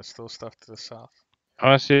 Yeah, still stuff to the south.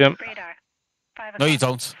 I see him. Radar. 5 No, you o'clock.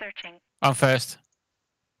 don't. Searching. I'm first.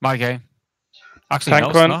 My game. Actually, Tank no,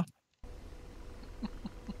 it's one. not.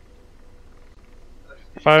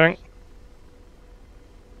 Firing.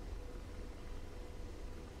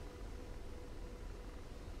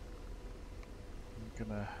 I'm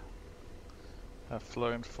gonna have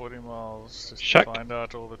flown 40 miles just Shack. to find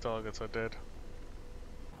out all the targets are dead.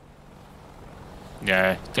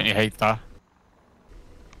 Yeah, don't you hate that?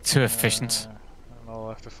 Too efficient. And I'll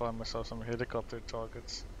have to find myself some helicopter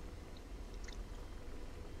targets.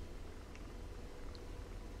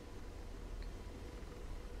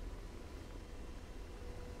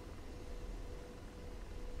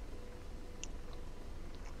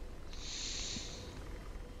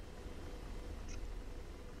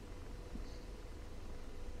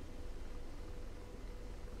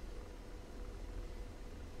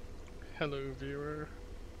 Hello, viewer.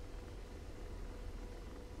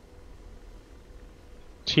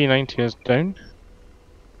 T90 is down.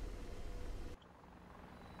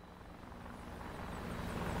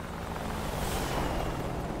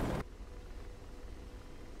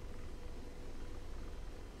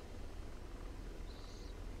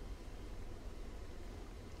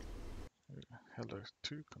 Hello,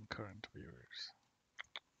 2 concurrent viewers.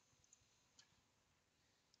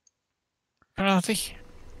 Penalty.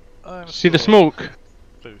 I'm See the still smoke?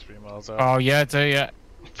 33 miles out. Oh yeah, I do yeah.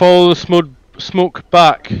 Follow the smoke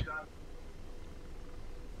back.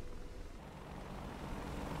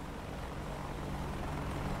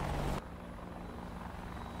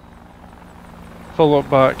 pull up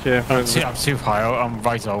back, yeah. I'm too high. I'm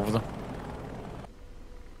right over them.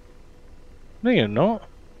 No, you're not.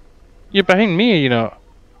 You're behind me, you know.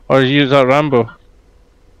 Or you use that Rambo.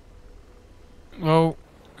 Well,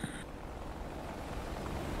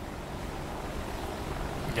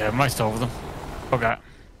 yeah, I'm right over them. Okay.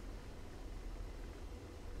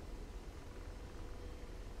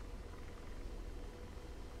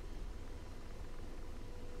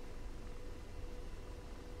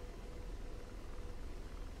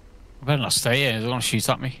 I better not stay here. They're gonna shoot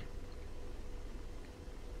at me.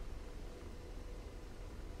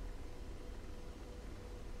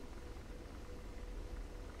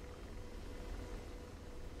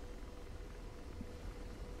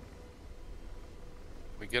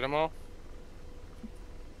 We get them all?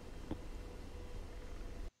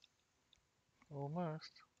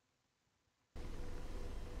 Almost.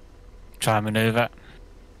 Try and maneuver.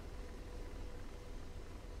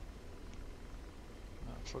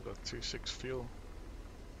 I forgot 2.6 fuel.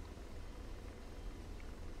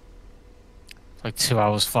 Like 2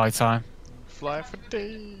 hours flight time. Fly for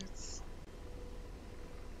days.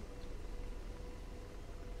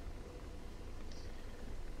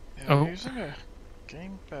 Yeah, Oh. using a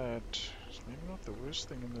gamepad is maybe not the worst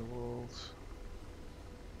thing in the world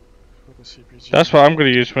for the CPG. That's what I'm going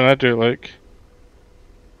to use when I do it, like.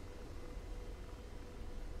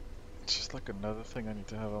 It's just like another thing I need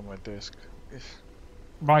to have on my desk.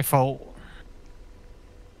 My fault.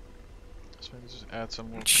 So maybe just add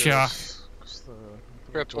some more Sure. because the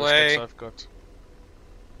Triple joysticks A. I've got.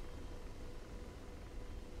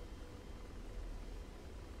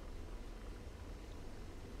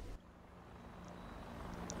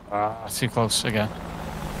 Ah, too close again.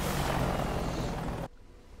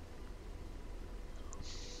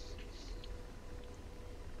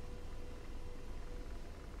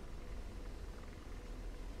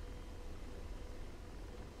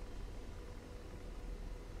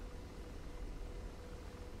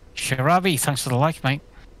 Shirabi, thanks for the like, mate.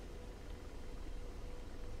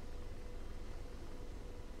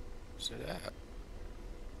 What's it at?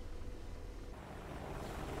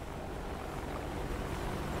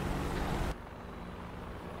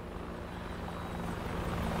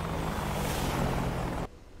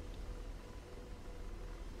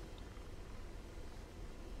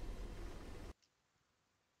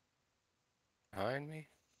 Behind me?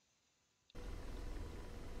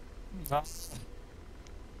 That's...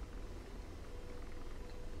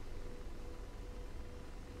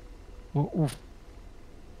 Ooh.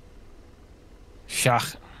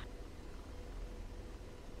 Shach.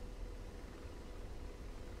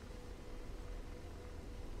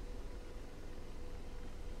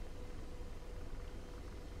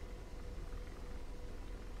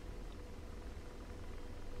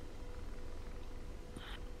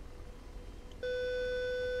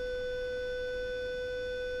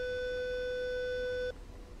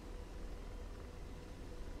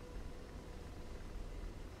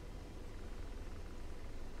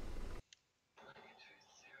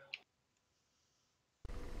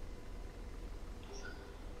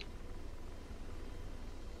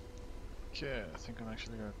 Okay, I think I'm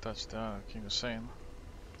actually gonna touch down at King Hussein.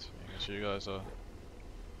 So I guess you guys are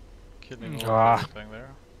killing all everything there.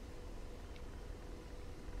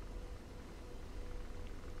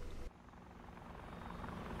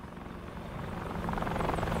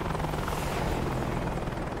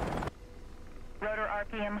 Rotor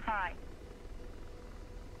RPM high.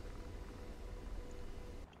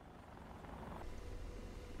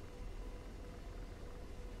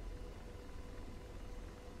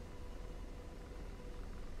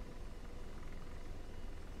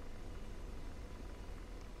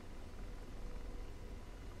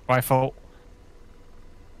 My fault.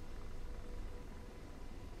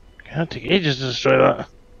 Can't take ages to destroy that.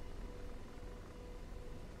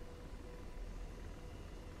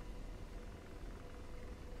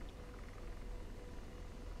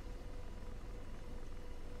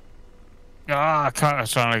 Ah, I can't. I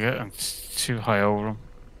was trying to get them too high over them.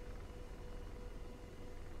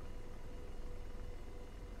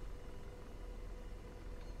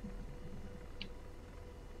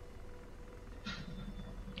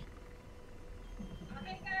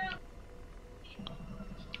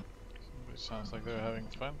 It sounds like they're having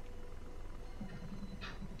fun.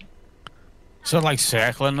 So like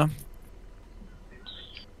circling them.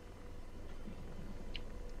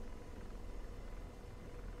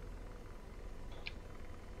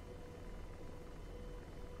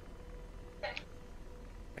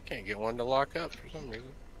 I can't get one to lock up for some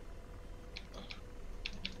reason.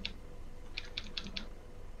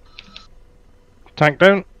 Tank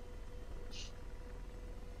down.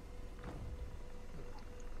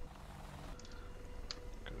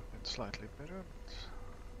 slightly better.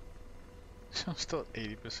 But I'm still at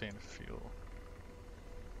 80% fuel.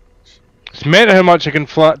 It's meant how much I can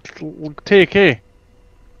take, eh?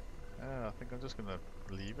 Yeah, I think I'm just gonna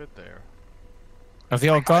leave it there. Have they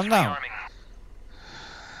all gone now?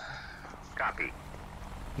 Copy.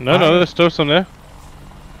 No, no, there's still some there.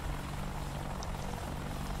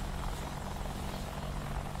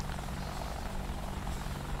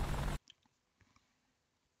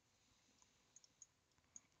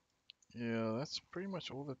 Yeah, that's pretty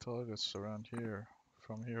much all the targets around here.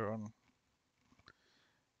 From here on.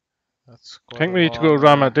 That's I quite think a we need to go long, to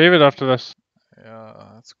Ramat David after this.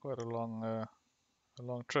 yeah, that's quite a long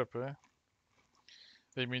trip, eh?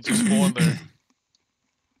 It means you spawn there.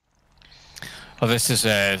 Oh, this is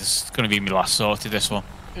going to be my last sortie, this one.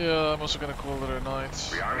 Yeah, I'm also gonna call it a night.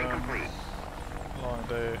 Rearming complete. Long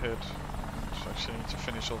day ahead. Actually need to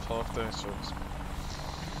finish off half day, so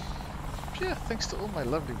yeah, thanks to all my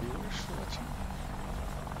lovely viewers for watching.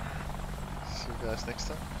 See you guys next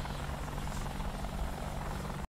time.